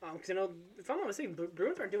 Because if I'm not mistaken,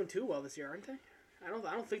 Bruins aren't doing too well this year, aren't they? I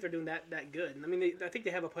don't think they're doing that good. I mean, I think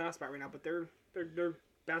they have a playoff spot right now, but they're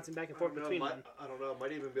bouncing back and forth between them. I don't know. It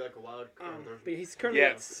might even be like a wild card. But he's currently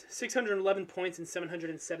at 611 points in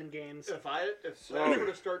 707 games. If Flash were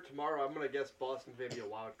to start tomorrow, I'm gonna guess Boston maybe a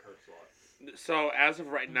wild card slot. So as of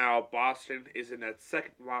right now, Boston is in that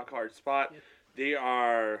second wild card spot. Yeah. They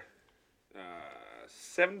are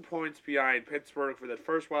 7 points behind Pittsburgh for that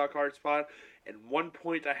first wild card spot, and 1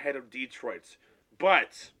 point ahead of Detroit.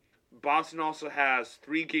 But Boston also has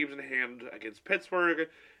 3 games in hand against Pittsburgh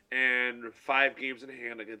and 5 games in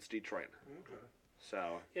hand against Detroit. Okay.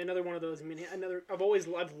 So Yeah, another one of those. I mean, I've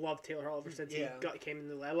loved Taylor Hall ever since he came in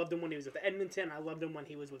the league. I loved him when he was with Edmonton. I loved him when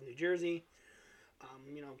he was with New Jersey.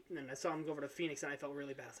 And I saw him go over to Phoenix, and I felt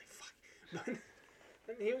really bad. I was like, fuck.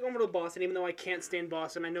 But he went over to Boston, even though I can't stand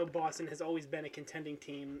Boston. I know Boston has always been a contending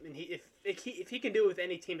team, and if he can do it with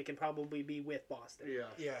any team, it can probably be with Boston. Yeah.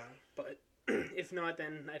 Yeah. But if not,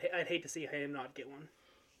 then I'd hate to see him not get one.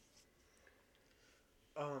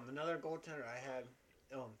 Another goaltender I had,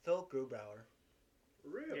 Phil Grubauer.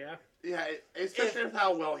 Really? Yeah. yeah, especially with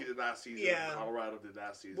how well he did last season. Yeah. Colorado did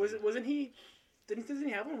last season. Wasn't he? Doesn't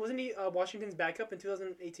he have one? Wasn't he Washington's backup in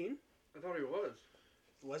 2018? I thought he was.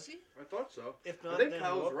 Was he? I thought so. If not, I think then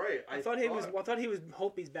Kyle's what? right. I thought he was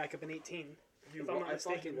Holtby's backup in 18. If I'm not I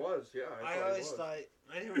thought he mistaken. was. Yeah. I thought always he was. thought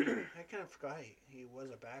I kind of forgot he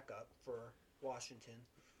was a backup for Washington.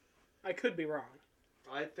 I could be wrong.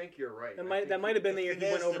 I think you're right. That might have been the year If he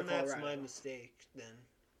it went is, over to then that's Colorado. my mistake. Then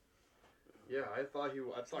Yeah, I thought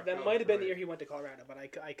That Kyle might have was been the right. year he went to Colorado, but I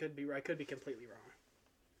could be completely wrong.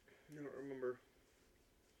 I don't remember.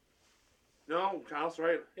 No, Kyle's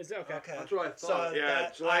right. Is that okay? That's what I thought. So Yeah,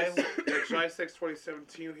 that July 6,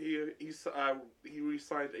 2017, he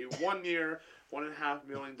re-signed a 1 year, $1.5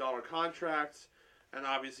 million contract, and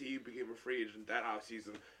obviously he became a free agent that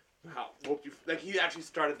offseason. He actually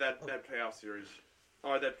started that playoff series,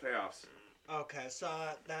 or that playoffs. Okay, so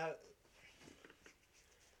that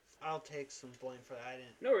I'll take some blame for that. I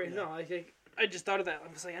didn't. No worries. No, I just thought of that.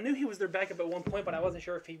 I was like, I knew he was their backup at one point, but I wasn't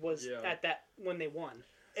sure if he was at that when they won.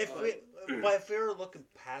 If we were looking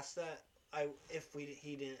past that,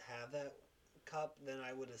 he didn't have that cup, then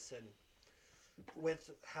I would have said,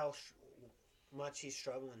 with how much he's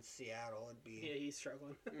struggling in Seattle, it'd be. Yeah, he's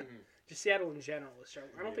struggling. Mhm. Just Seattle in general is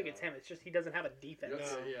struggling. I don't think it's him. It's just he doesn't have a defense.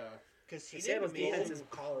 Yeah. No. Yeah. Because he Seattle's didn't defense in is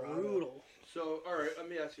Colorado. brutal. So, all right, let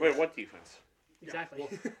me ask you. Wait, what defense? Exactly. Well,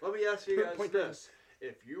 let me ask you guys Point this: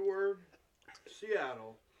 if you were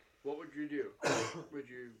Seattle, what would you do? Would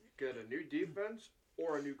you get a new defense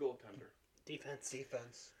or a new goaltender? Defense.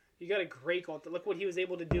 Defense. You got a great goal. Look what he was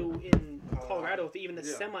able to do in Colorado with even a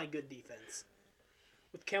semi-good defense.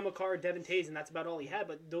 With Kale McCarr, Devin Tays, and that's about all he had.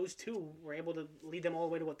 But those two were able to lead them all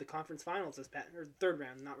the way to the conference finals or third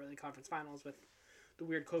round, not really conference finals with the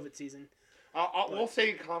weird COVID season. We'll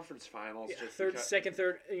say conference finals. Yeah, just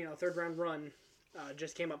third round run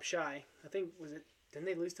just came up shy. I think didn't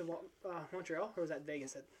they lose to Montreal or was that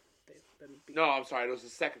Vegas that beat? No, I'm sorry. It was the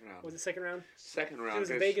second round. Was it second round? Second round. It was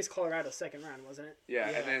Vegas, Colorado second round, wasn't it? Yeah,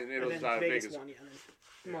 and then it was Vegas Vegas. won, and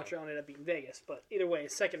then Montreal ended up beating Vegas. But either way,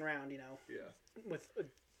 second round, Yeah. with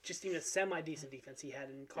just even a semi-decent defense he had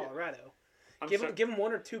in Colorado. I'm Give sorry. him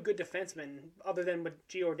one or two good defensemen other than with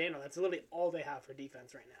Giordano. That's literally all they have for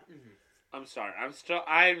defense right now. Mm-hmm. I'm sorry. I'm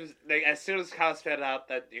like, as soon as Cavs found out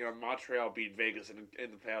that Montreal beat Vegas in the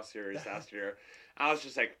playoff series last year, I was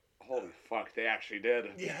just like, holy fuck, they actually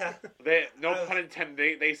did. Yeah. They pun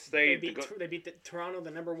intended. They stayed. They beat Toronto,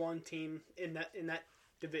 the number one team in that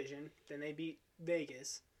division. Then they beat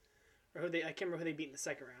Vegas, or I can't remember who they beat in the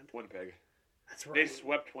second round. Winnipeg. That's right. They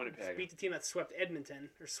swept Winnipeg. Beat the team that swept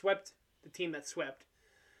Edmonton, or swept the team that swept,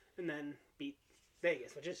 and then beat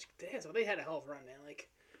Vegas, which is so they had a hell of a run, man. Like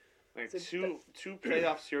two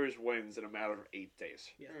playoff series wins in a matter of 8 days.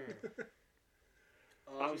 Yeah.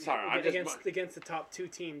 I'm sorry. Against the top two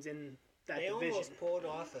teams in that division. They almost pulled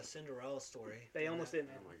off a Cinderella story. They almost did,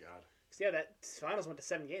 man. Oh my god. Yeah, that finals went to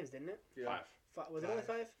 7 games, didn't it? Yeah. 5. Was it only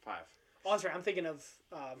 5? 5. Oh, that's right. I'm thinking of.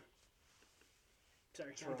 I'm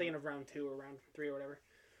thinking of round 2 or round 3 or whatever.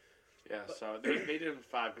 Yeah, so they did in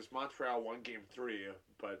 5 because Montreal won Game 3,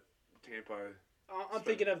 but Tampa. I'm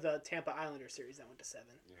thinking of the Tampa Islanders series that went to 7.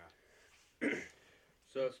 Yeah.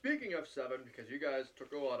 So speaking of 7, because you guys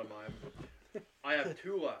took a lot of mine, I have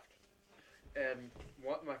 2 left, and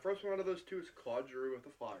my first one of those 2 is Claude Giroux with the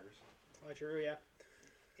Flyers. Claude Giroux, yeah.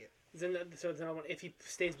 Then if he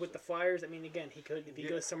stays with the Flyers, I mean, again, he could. If he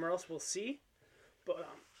goes somewhere else, we'll see. But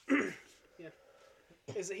yeah,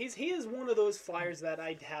 he is one of those Flyers that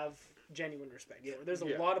I have genuine respect for. There's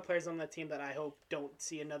a lot of players on that team that I hope don't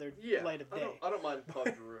see another light of day. I don't mind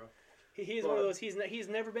Claude Giroux. He's one of those. He's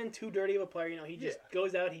never been too dirty of a player. He just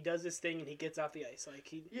goes out, he does this thing, and he gets off the ice. Like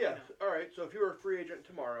he. Yeah. All right. So if you were a free agent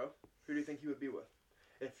tomorrow, who do you think you would be with?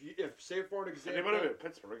 If say for an example, They might have been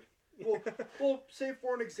Pittsburgh. well, say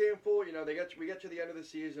for an example, we get to the end of the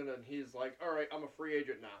season, and he's like, all right, I'm a free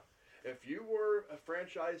agent now. If you were a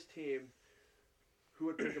franchise team, who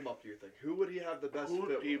would pick him up? Do you think? Who would he have the best? Who would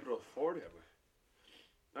fit be with? able to afford him?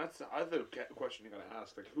 That's the other question you gotta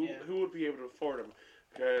ask. Like who would be able to afford him?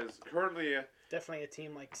 Because currently, definitely a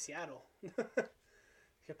team like Seattle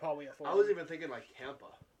could probably afford. I was even thinking like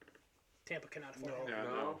Tampa. Tampa cannot afford him. Yeah,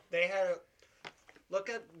 No. They had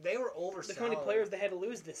they were oversalaried. Look how many players they had to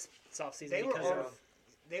lose this offseason They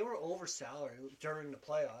were oversalaried during the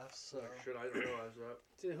playoffs. So. Should I realize that?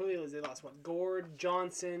 So who they lose? They lost what? Gord,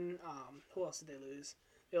 Johnson. Who else did they lose?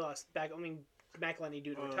 They lost back. I mean, McElhenney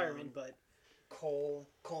due to retirement, but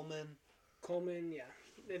Coleman. Yeah.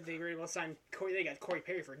 They were able to sign Corey. They got Corey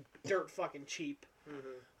Perry for dirt fucking cheap.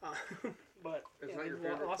 Mm-hmm. But Is that your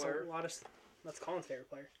favorite player? That's Colin's favorite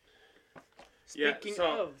player. Speaking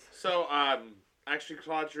of, actually,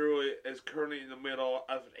 Claude Giroux is currently in the middle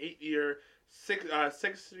of an 8-year,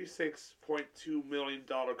 $66.2 million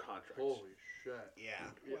contract. Holy shit. Yeah.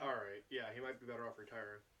 All right. Yeah, he might be better off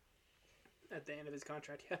retiring. At the end of his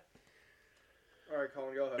contract, yeah. All right,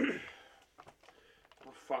 Colin, go ahead.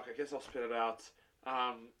 Oh, fuck, I guess I'll spit it out.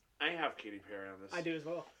 I have Katy Perry on this. I do as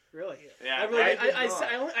well. Really? Yeah.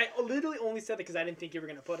 I literally only said that because I didn't think you were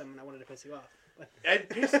going to put him, and I wanted to piss you off. It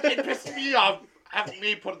pissed me off having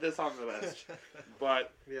me put this on the list.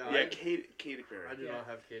 But, Katy Perry. I do not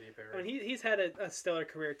have Katy Perry. I mean, he's had a stellar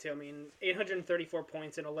career, too. I mean, 834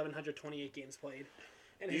 points in 1,128 games played.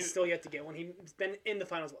 And he's still yet to get one. He's been in the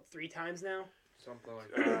finals, 3 times now? Something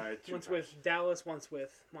like that. Once with Dallas, once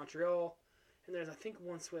with Montreal. And there's, I think,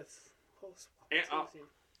 once with...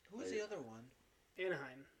 Who's the other one?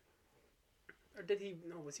 Anaheim. Or did he...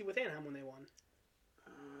 No, was he with Anaheim when they won?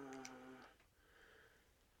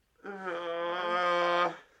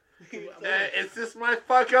 Is this my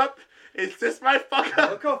fuck up? Is this my fuck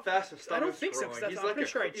up? Look how fast his stomach's I don't think so, growing. because He's I'm like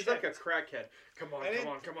pretty sure I He's checked. like a crackhead. Come on.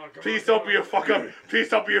 Please don't be a fuck up. Please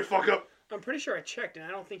don't be a fuck up. I'm pretty sure I checked, and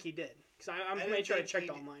I don't think he did. Because I'm pretty sure I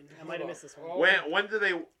checked online. I might have missed this one. When did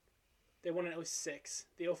they... They won in 06.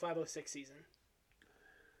 The 05-06 season.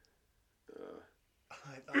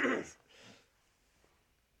 I thought it was...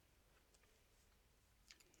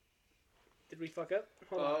 Did we fuck up?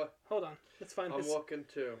 Hold on. Let's find this. I'm looking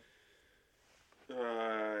too.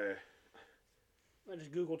 I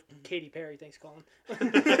just googled Katy Perry. Thanks, Colin.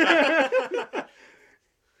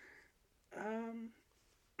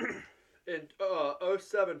 In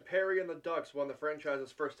 07, Perry and the Ducks won the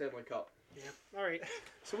franchise's first Stanley Cup. Yeah. All right.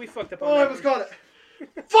 So we fucked up on Oh, that I almost got it.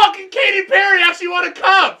 Fucking Katy Perry actually won a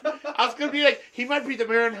cup! I was gonna be like, he might be the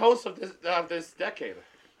main host of this decade.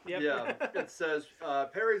 Yep. Yeah, it says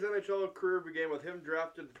Perry's NHL career began with him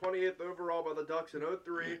drafted 28th overall by the Ducks in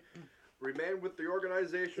 03. Remained with the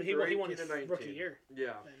organization So through he 18 won to his 19. rookie year.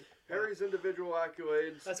 Yeah. Then. Perry's individual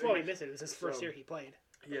accolades. That's why we missed it. It was his first year he played.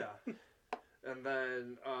 Yeah. And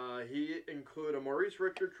then he included a Maurice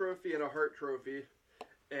Richter trophy and a Hart trophy.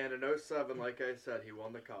 And in 07, like I said, he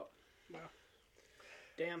won the cup. Wow.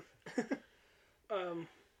 Damn. All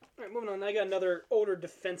right, moving on. I got another older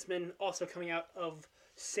defenseman also coming out of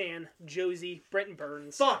San Josie Brenton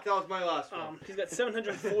Burns. Fuck, that was my last one. He's got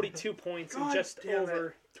 742 points in God just damn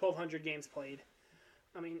over 1,200 games played.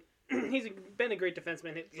 I mean, he's been a great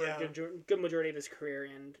defenseman for a good majority of his career,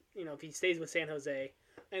 and you know if he stays with San Jose,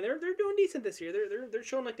 and they're doing decent this year. They're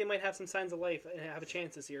showing like they might have some signs of life and have a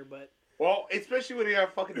chance this year, but. Well, especially when you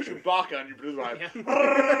have fucking Chewbacca on your blue line. Yeah.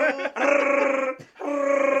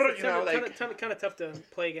 You know, like kind of tough to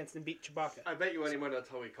play against and beat Chewbacca. I bet you any money that's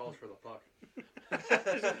how he calls for the puck.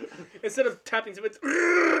 Instead of tapping, so it's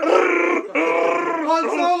Han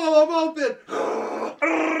Solo, I'm open!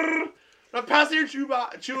 I'm passing your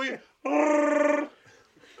Chewie.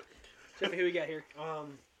 Jeffy, who we got here?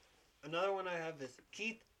 Another one I have is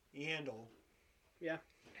Keith Yandel. Yeah.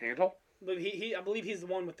 Handle? But I believe he's the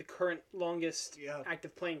one with the current longest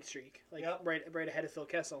active playing streak, like right ahead of Phil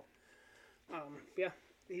Kessel. Yeah,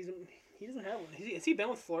 he doesn't have one. Has he been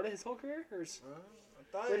with Florida his whole career, or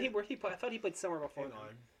where he play? I thought he played somewhere before. Hang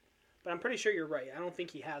on. But I'm pretty sure you're right. I don't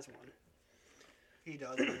think he has one. He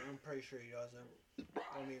doesn't. I'm pretty sure he doesn't.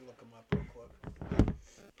 Let me look him up real quick.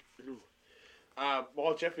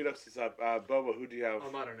 While Jeffy looks this up, Boba, who do you have?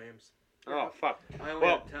 I'm out of names. Oh, fuck. I only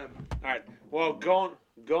have 10. Alright. Well, going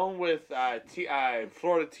with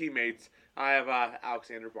Florida teammates, I have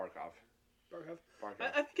Alexander Barkov. Barkov.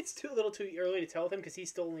 I think it's a little too early to tell with him because he's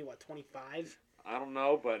still only 25. I don't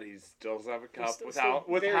know, but he still doesn't have a cup. Still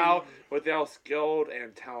With very how young. skilled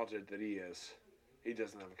and talented that he is, he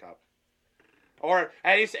doesn't have a cup. Or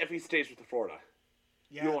at least if he stays with the Florida,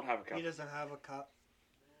 Yeah, he won't have a cup. He doesn't have a cup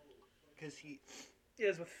because he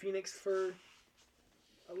was with Phoenix for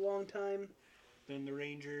a long time. then the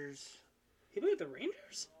Rangers He played with the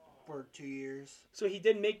Rangers, for 2 years. so he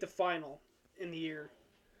did make the final in the year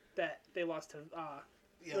that they lost to.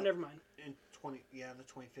 Yeah, Oh, never mind. in the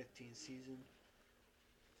 2015 season.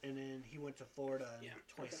 And then he went to Florida in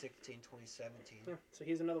 2016, 2017. Yeah, so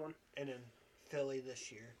he's another one. And then Philly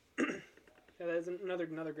this year. Yeah, that is another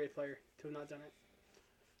great player to have not done it.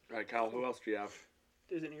 All right, Kyle, who else do you have?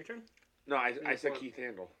 Is it your turn? No, I said Keith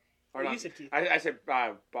Handel. Or Oh, not. you said Keith. I said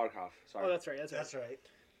Barkov. Sorry. Oh, that's right. That's right.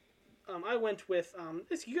 I went with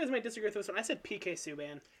you guys might disagree with this one. I said PK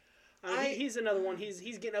Subban. He's another one. He's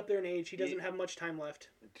getting up there in age. He doesn't have much time left.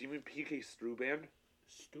 Do you mean PK Sluban?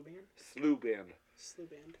 Subban? Sluban.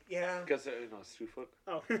 Sluban. Yeah. Because, Slewfoot.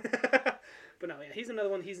 Oh. But no, yeah, he's another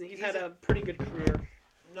one. He's had a pretty good career.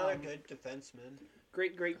 Another good defenseman.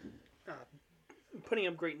 Great, putting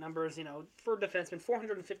up great numbers, you know, for a defenseman.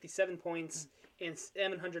 457 points in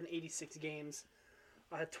 786 games.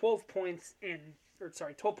 12 points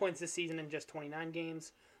this season in just 29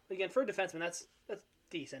 games. But again, for a defenseman, that's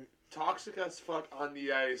decent. Toxic as fuck on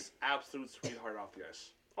the ice. Absolute sweetheart off the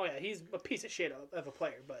ice. Oh yeah, he's a piece of shit of a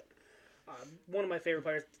player, but one of my favorite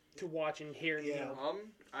players to watch and hear. Yeah.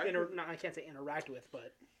 You know, I can't say interact with,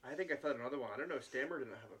 but I think I found another one. I don't know. Stammer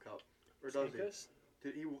didn't have a cup, or does Stamkos? he?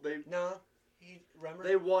 Did he? They No. Remember?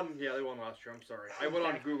 they won. Yeah, they won last year. I'm sorry. I went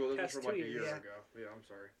on Google. This Past was from like 2 a year years. ago. Yeah, I'm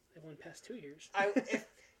sorry. They won past 2 years. If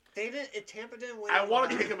they didn't, if Tampa didn't win. I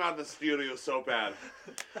want to kick him out of the studio so bad.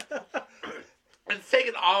 It's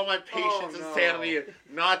taking all my patience and sanity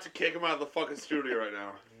not to kick him out of the fucking studio right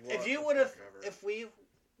now. If you would have, if we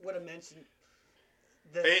would have mentioned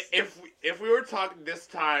this, If we were talking this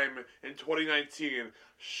time in 2019,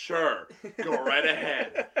 sure, go right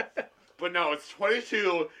ahead. But no, it's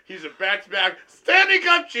 22. He's a back-to-back Stanley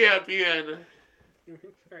Cup champion. All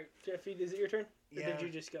right, Jeffy, is it your turn? Or Yeah. did you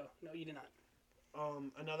just go? No, you did not.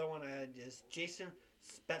 another one I had is Jason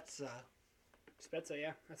Spezza. Spezza,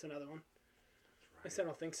 yeah, that's another one. I still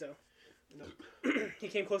don't think so. No. He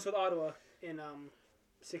came close with Ottawa in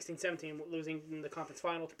 16-17, losing in the conference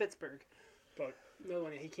final to Pittsburgh. But another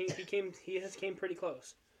one, he has came pretty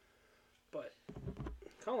close. But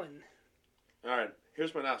Colin, All right,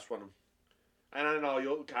 here's my last one. And I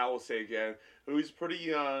know Kyle will say again, who's pretty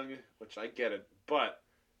young, which I get it, but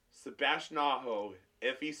Sebastian Aho,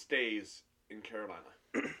 if he stays in Carolina.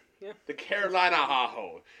 Yeah. The Carolina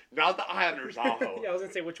Aho, not the Islanders Aho. yeah, I was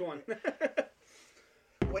gonna say which one.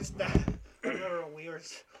 What's that? I remember we were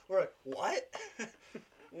like, what?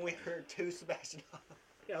 When we heard two Sebastian.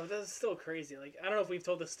 Yeah, but that's still crazy. Like, I don't know if we've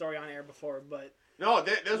told this story on air before, but No,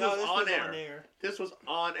 this was on air. on air. This was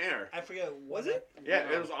on air. I forget. Was it? Yeah,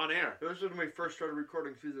 it was on air. This was when we first started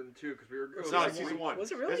recording season 2 because we were. No, it's season 1.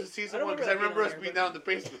 Was it really? This is season I don't 1 because I remember us that being being on down in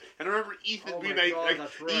the basement, and I remember Ethan Oh being my like, God,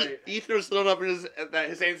 that's right. Ethan was stood up in his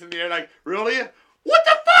hands in the air, like, really? What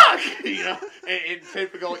the fuck? You know, in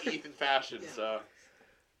typical Ethan fashion. Yeah. So.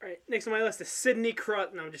 all right. Next on my list is Sidney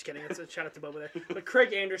Crosby. No, I'm just kidding. It's a shout out to Boba there. But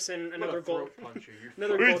Craig Anderson, another goal, puncher.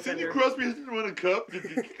 another Wait, Sidney goaltender. Crosby hasn't won a cup.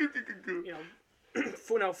 You know,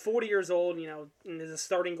 now 40 years old, and is a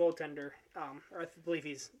starting goaltender. Or I believe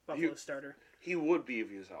he's Buffalo's starter. He would be if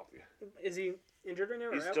he was healthy. Is he injured right now?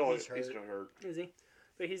 Or He's out? still He's hurt. Is he?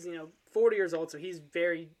 But he's 40 years old, so he's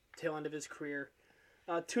very tail end of his career.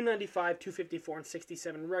 295, 254, and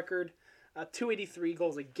 67 record. 283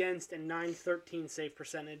 goals against and 913 save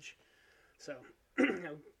percentage. So,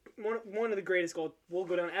 one of the greatest will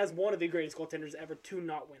go down as one of the greatest goaltenders ever to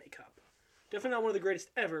not win a cup. Definitely not one of the greatest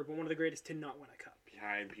ever, but one of the greatest to not win a cup.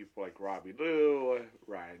 Behind people like Robbie Lou,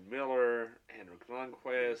 Ryan Miller, Henrik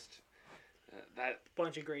Lundqvist. That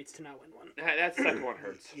bunch of greats to not win one. That second one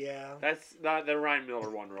hurts. Yeah. That's not the Ryan Miller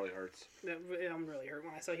one really hurts. I'm really hurt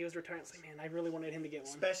when I saw he was retiring. I was like, man, I really wanted him to get one.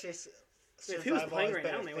 Especially if he was playing right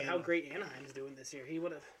now, man, with how great Anaheim's doing this year, he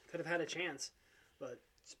could have had a chance. But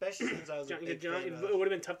especially since I was it would have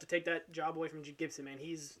been tough to take that job away from Gibson, man.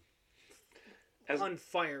 He's on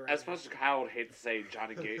fire right now. As much as Kyle would hate to say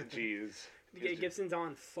Johnny G is. Gibson's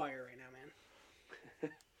on fire right now,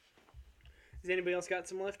 man. Has anybody else got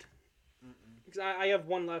some left? Because I have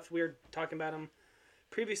one left. We were talking about him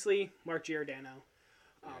previously. Mark Giordano.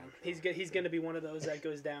 He's going to be one of those that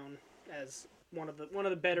goes down as one of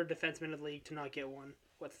the better defensemen of the league to not get one.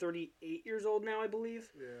 38 years old now, I believe.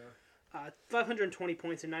 Yeah. 520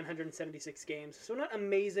 points in 976 games. So not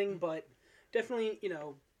amazing, but definitely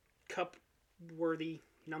cup worthy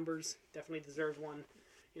numbers. Definitely deserves one.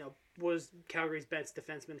 Was Calgary's best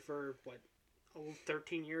defenseman for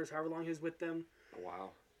 13 years, however long he was with them.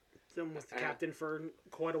 Wow. Then was the captain for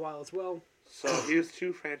quite a while as well. So he was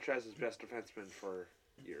two franchises' best defensemen for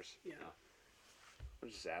years. Yeah.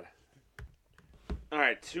 Which is sad. All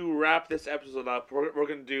right, to wrap this episode up, we're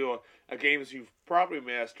going to do a games you've probably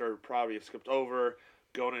missed or probably have skipped over,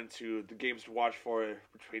 going into the games to watch for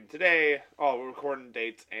between today, recording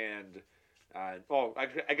dates, and I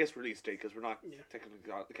guess release date because we're not technically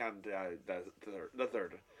counting the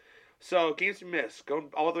third. So games you missed, going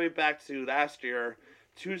all the way back to last year.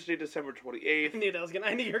 Tuesday, December 28th.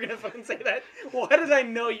 I knew you were gonna fucking say that. Why did I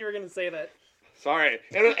know you were gonna say that? Sorry,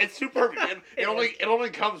 it's super. It only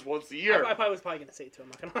comes once a year. I was probably gonna say it too. I'm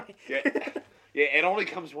not gonna lie. Yeah, it only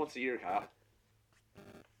comes once a year, Kyle.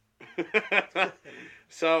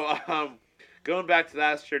 So, going back to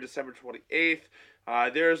last year, December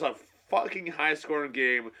 28th, there's a fucking high-scoring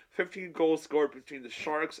game. 15 goals scored between the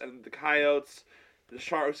Sharks and the Coyotes. The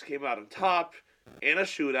Sharks came out on top in a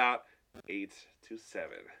shootout, 8-7.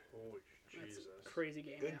 Holy Jesus. Crazy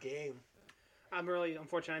game. Good game. I'm really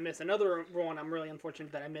unfortunate I missed. Another one I'm really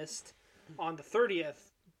unfortunate that I missed. On the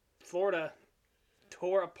 30th, Florida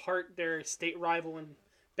tore apart their state rival and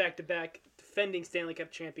back-to-back defending Stanley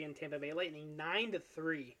Cup champion Tampa Bay Lightning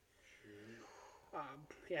 9-3.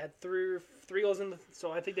 Had three goals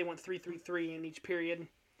so I think they went 3-3-3 in each period.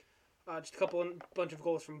 Just a bunch of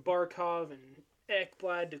goals from Barkov and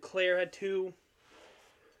Ekblad. Duclair had 2.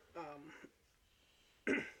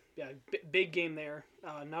 Big game there.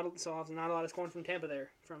 Not a lot of scoring from Tampa there.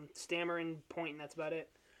 From Stammer and Point, and that's about it.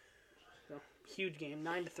 So, huge game,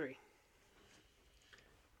 9-3.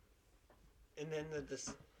 And then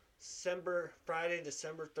the Friday,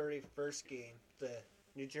 December 31st game, the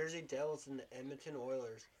New Jersey Devils and the Edmonton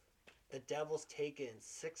Oilers. The Devils taken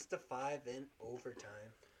 6-5 in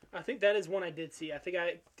overtime. I think that is one I did see. I think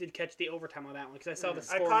I did catch the overtime on that one because I saw the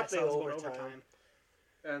score. I caught the overtime.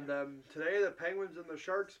 And today the Penguins and the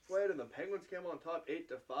Sharks played, and the Penguins came on top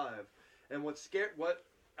 8-5. And what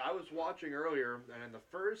I was watching earlier, and in the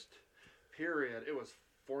first period, it was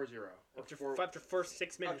 4-0. After first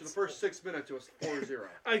 6 minutes. After the first 6 minutes, it was 4-0.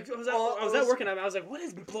 I was at work and I was like, what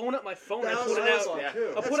is blowing up my phone? I pulled it out.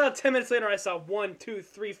 I pulled it out 10 minutes later. I saw 1, 2,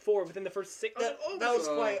 3, 4 within the first 6. That was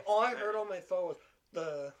funny. All I heard on my phone was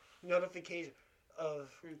the notification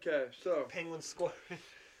of Penguins score.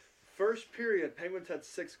 First period, Penguins had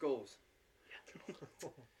 6 goals.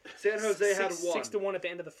 San Jose had 1. 6-1 at the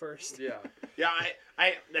end of the first. Yeah. Yeah,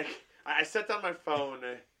 I set down my phone,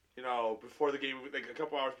 before the game, a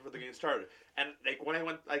couple hours before the game started. And when I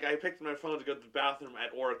went, I picked my phone to go to the bathroom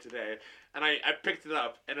at work today, and I picked it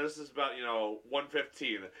up, and this is about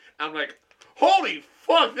 1:15. I'm like, holy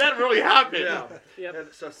fuck, that really happened. Yeah. Yep.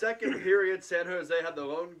 And so second period, San Jose had the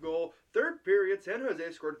lone goal. Third period, San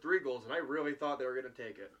Jose scored 3 goals, and I really thought they were going to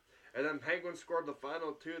take it. And then Penguins scored the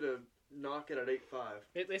final 2 to knock it at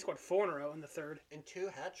 8-5. They scored 4 in a row in the third. And 2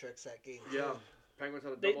 hat tricks that game. Yeah. Penguins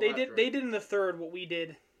had a double hat trick. They did in the third what we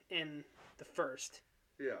did in the first.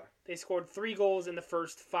 Yeah. They scored 3 goals in the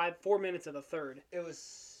first 4 minutes of the third. It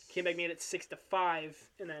was came back, made it 6-5,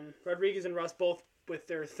 and then Rodriguez and Russ both with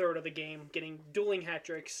their third of the game, getting dueling hat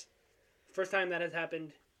tricks. First time that has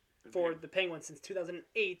happened for the Penguins since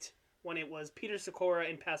 2008, when it was Peter Sikora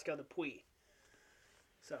and Pascal Dupuis.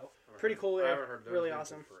 So pretty cool I there. haven't heard those Really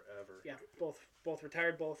names in awesome. Forever. Yeah, both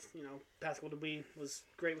retired. Both, Pascal DeBuy was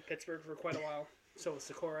great with Pittsburgh for quite a while. So was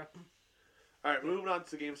Sikora. All right, moving on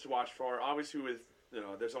to the games to watch for. Obviously, with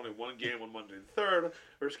there's only one game on Monday the 3rd.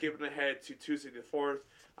 We're skipping ahead to Tuesday the 4th.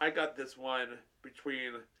 I got this one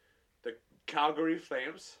between the Calgary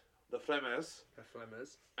Flames, the Flames,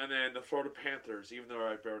 and then the Florida Panthers, even though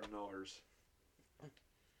I barely know hers.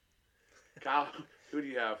 Kyle, who do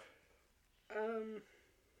you have?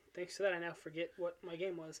 Thanks to that, I now forget what my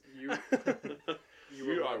game was. You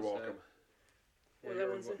You are welcome. Was that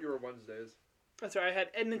Wednesday? You were Wednesdays. That's right. I had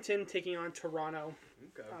Edmonton taking on Toronto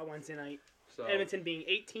Okay. Wednesday night. So Edmonton being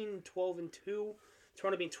 18-12-2,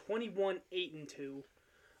 Toronto being 21-8-2.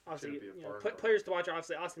 Obviously, Should be a barn players to watch.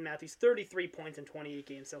 Obviously, Austin Matthews, 33 points in 28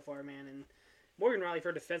 games so far, man, and Morgan Riley for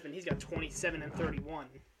a defenseman, he's got 27 and 31.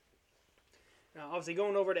 Now, obviously,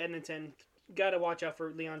 going over to Edmonton, got to watch out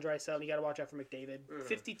for Leon Draisaitl. You got to watch out for McDavid.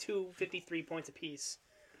 52, 53 points apiece.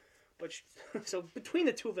 But so between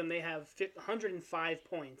the two of them, they have 105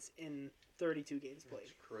 points in 32 games played.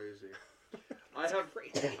 It's crazy. I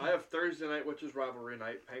have Thursday night, which is rivalry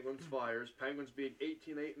night. Penguins Flyers. Penguins being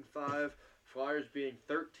 18-8-5. Flyers being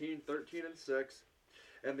 13-13-6.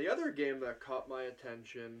 And the other game that caught my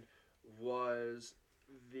attention was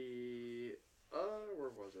the where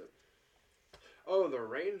was it? Oh, the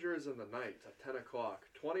Rangers and the Knights at 10 o'clock.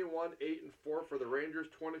 21-8-4 for the Rangers.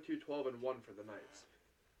 22-12-1 for the Knights.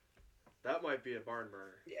 That might be a barn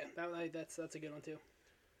burner. Yeah, that's a good one too.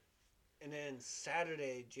 And then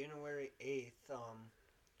Saturday, January 8th,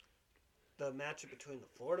 the matchup between the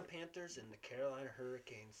Florida Panthers and the Carolina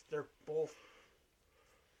Hurricanes. They're both.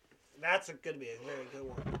 That's going to be a very good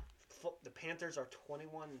one. The Panthers are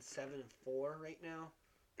 21-7-4 right now.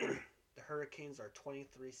 The Hurricanes are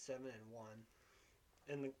 23-7-1.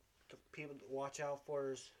 And the people to watch out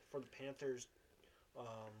for is for the Panthers,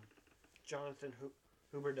 Jonathan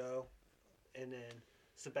Huberdeau, and then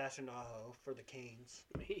Sebastian Aho for the Canes.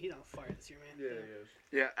 He's on fire this year, man. Yeah, he is.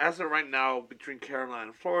 Yeah, as of right now, between Carolina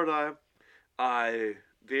and Florida,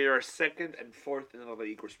 they are 2nd and 4th in the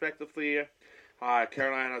league, respectively.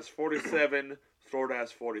 Carolina has 47, Florida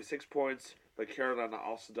has 46 points, but Carolina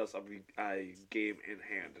also does have a game in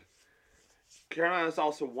hand. Carolina is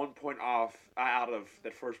also 1 point off out of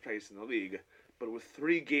that first place in the league, but with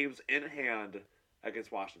 3 games in hand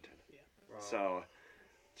against Washington. Yeah. Wow. So,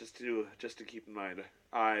 just to keep in mind,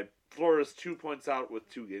 Florida's 2 points out with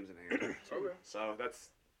 2 games in hand. Okay. So that's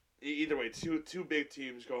either way, two big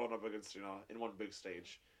teams going up against in one big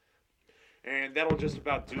stage. And that'll just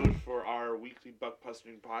about do it for our weekly Buck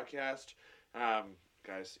Busting podcast.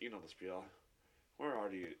 Guys, you know the spiel. We're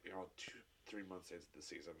already 3 months into the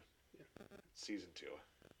season. Yeah. Season 2.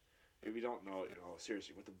 If you don't know,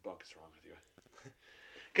 seriously, what the buck is wrong with you?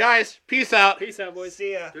 Guys, peace out. Peace out, boys.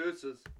 See ya. Deuces.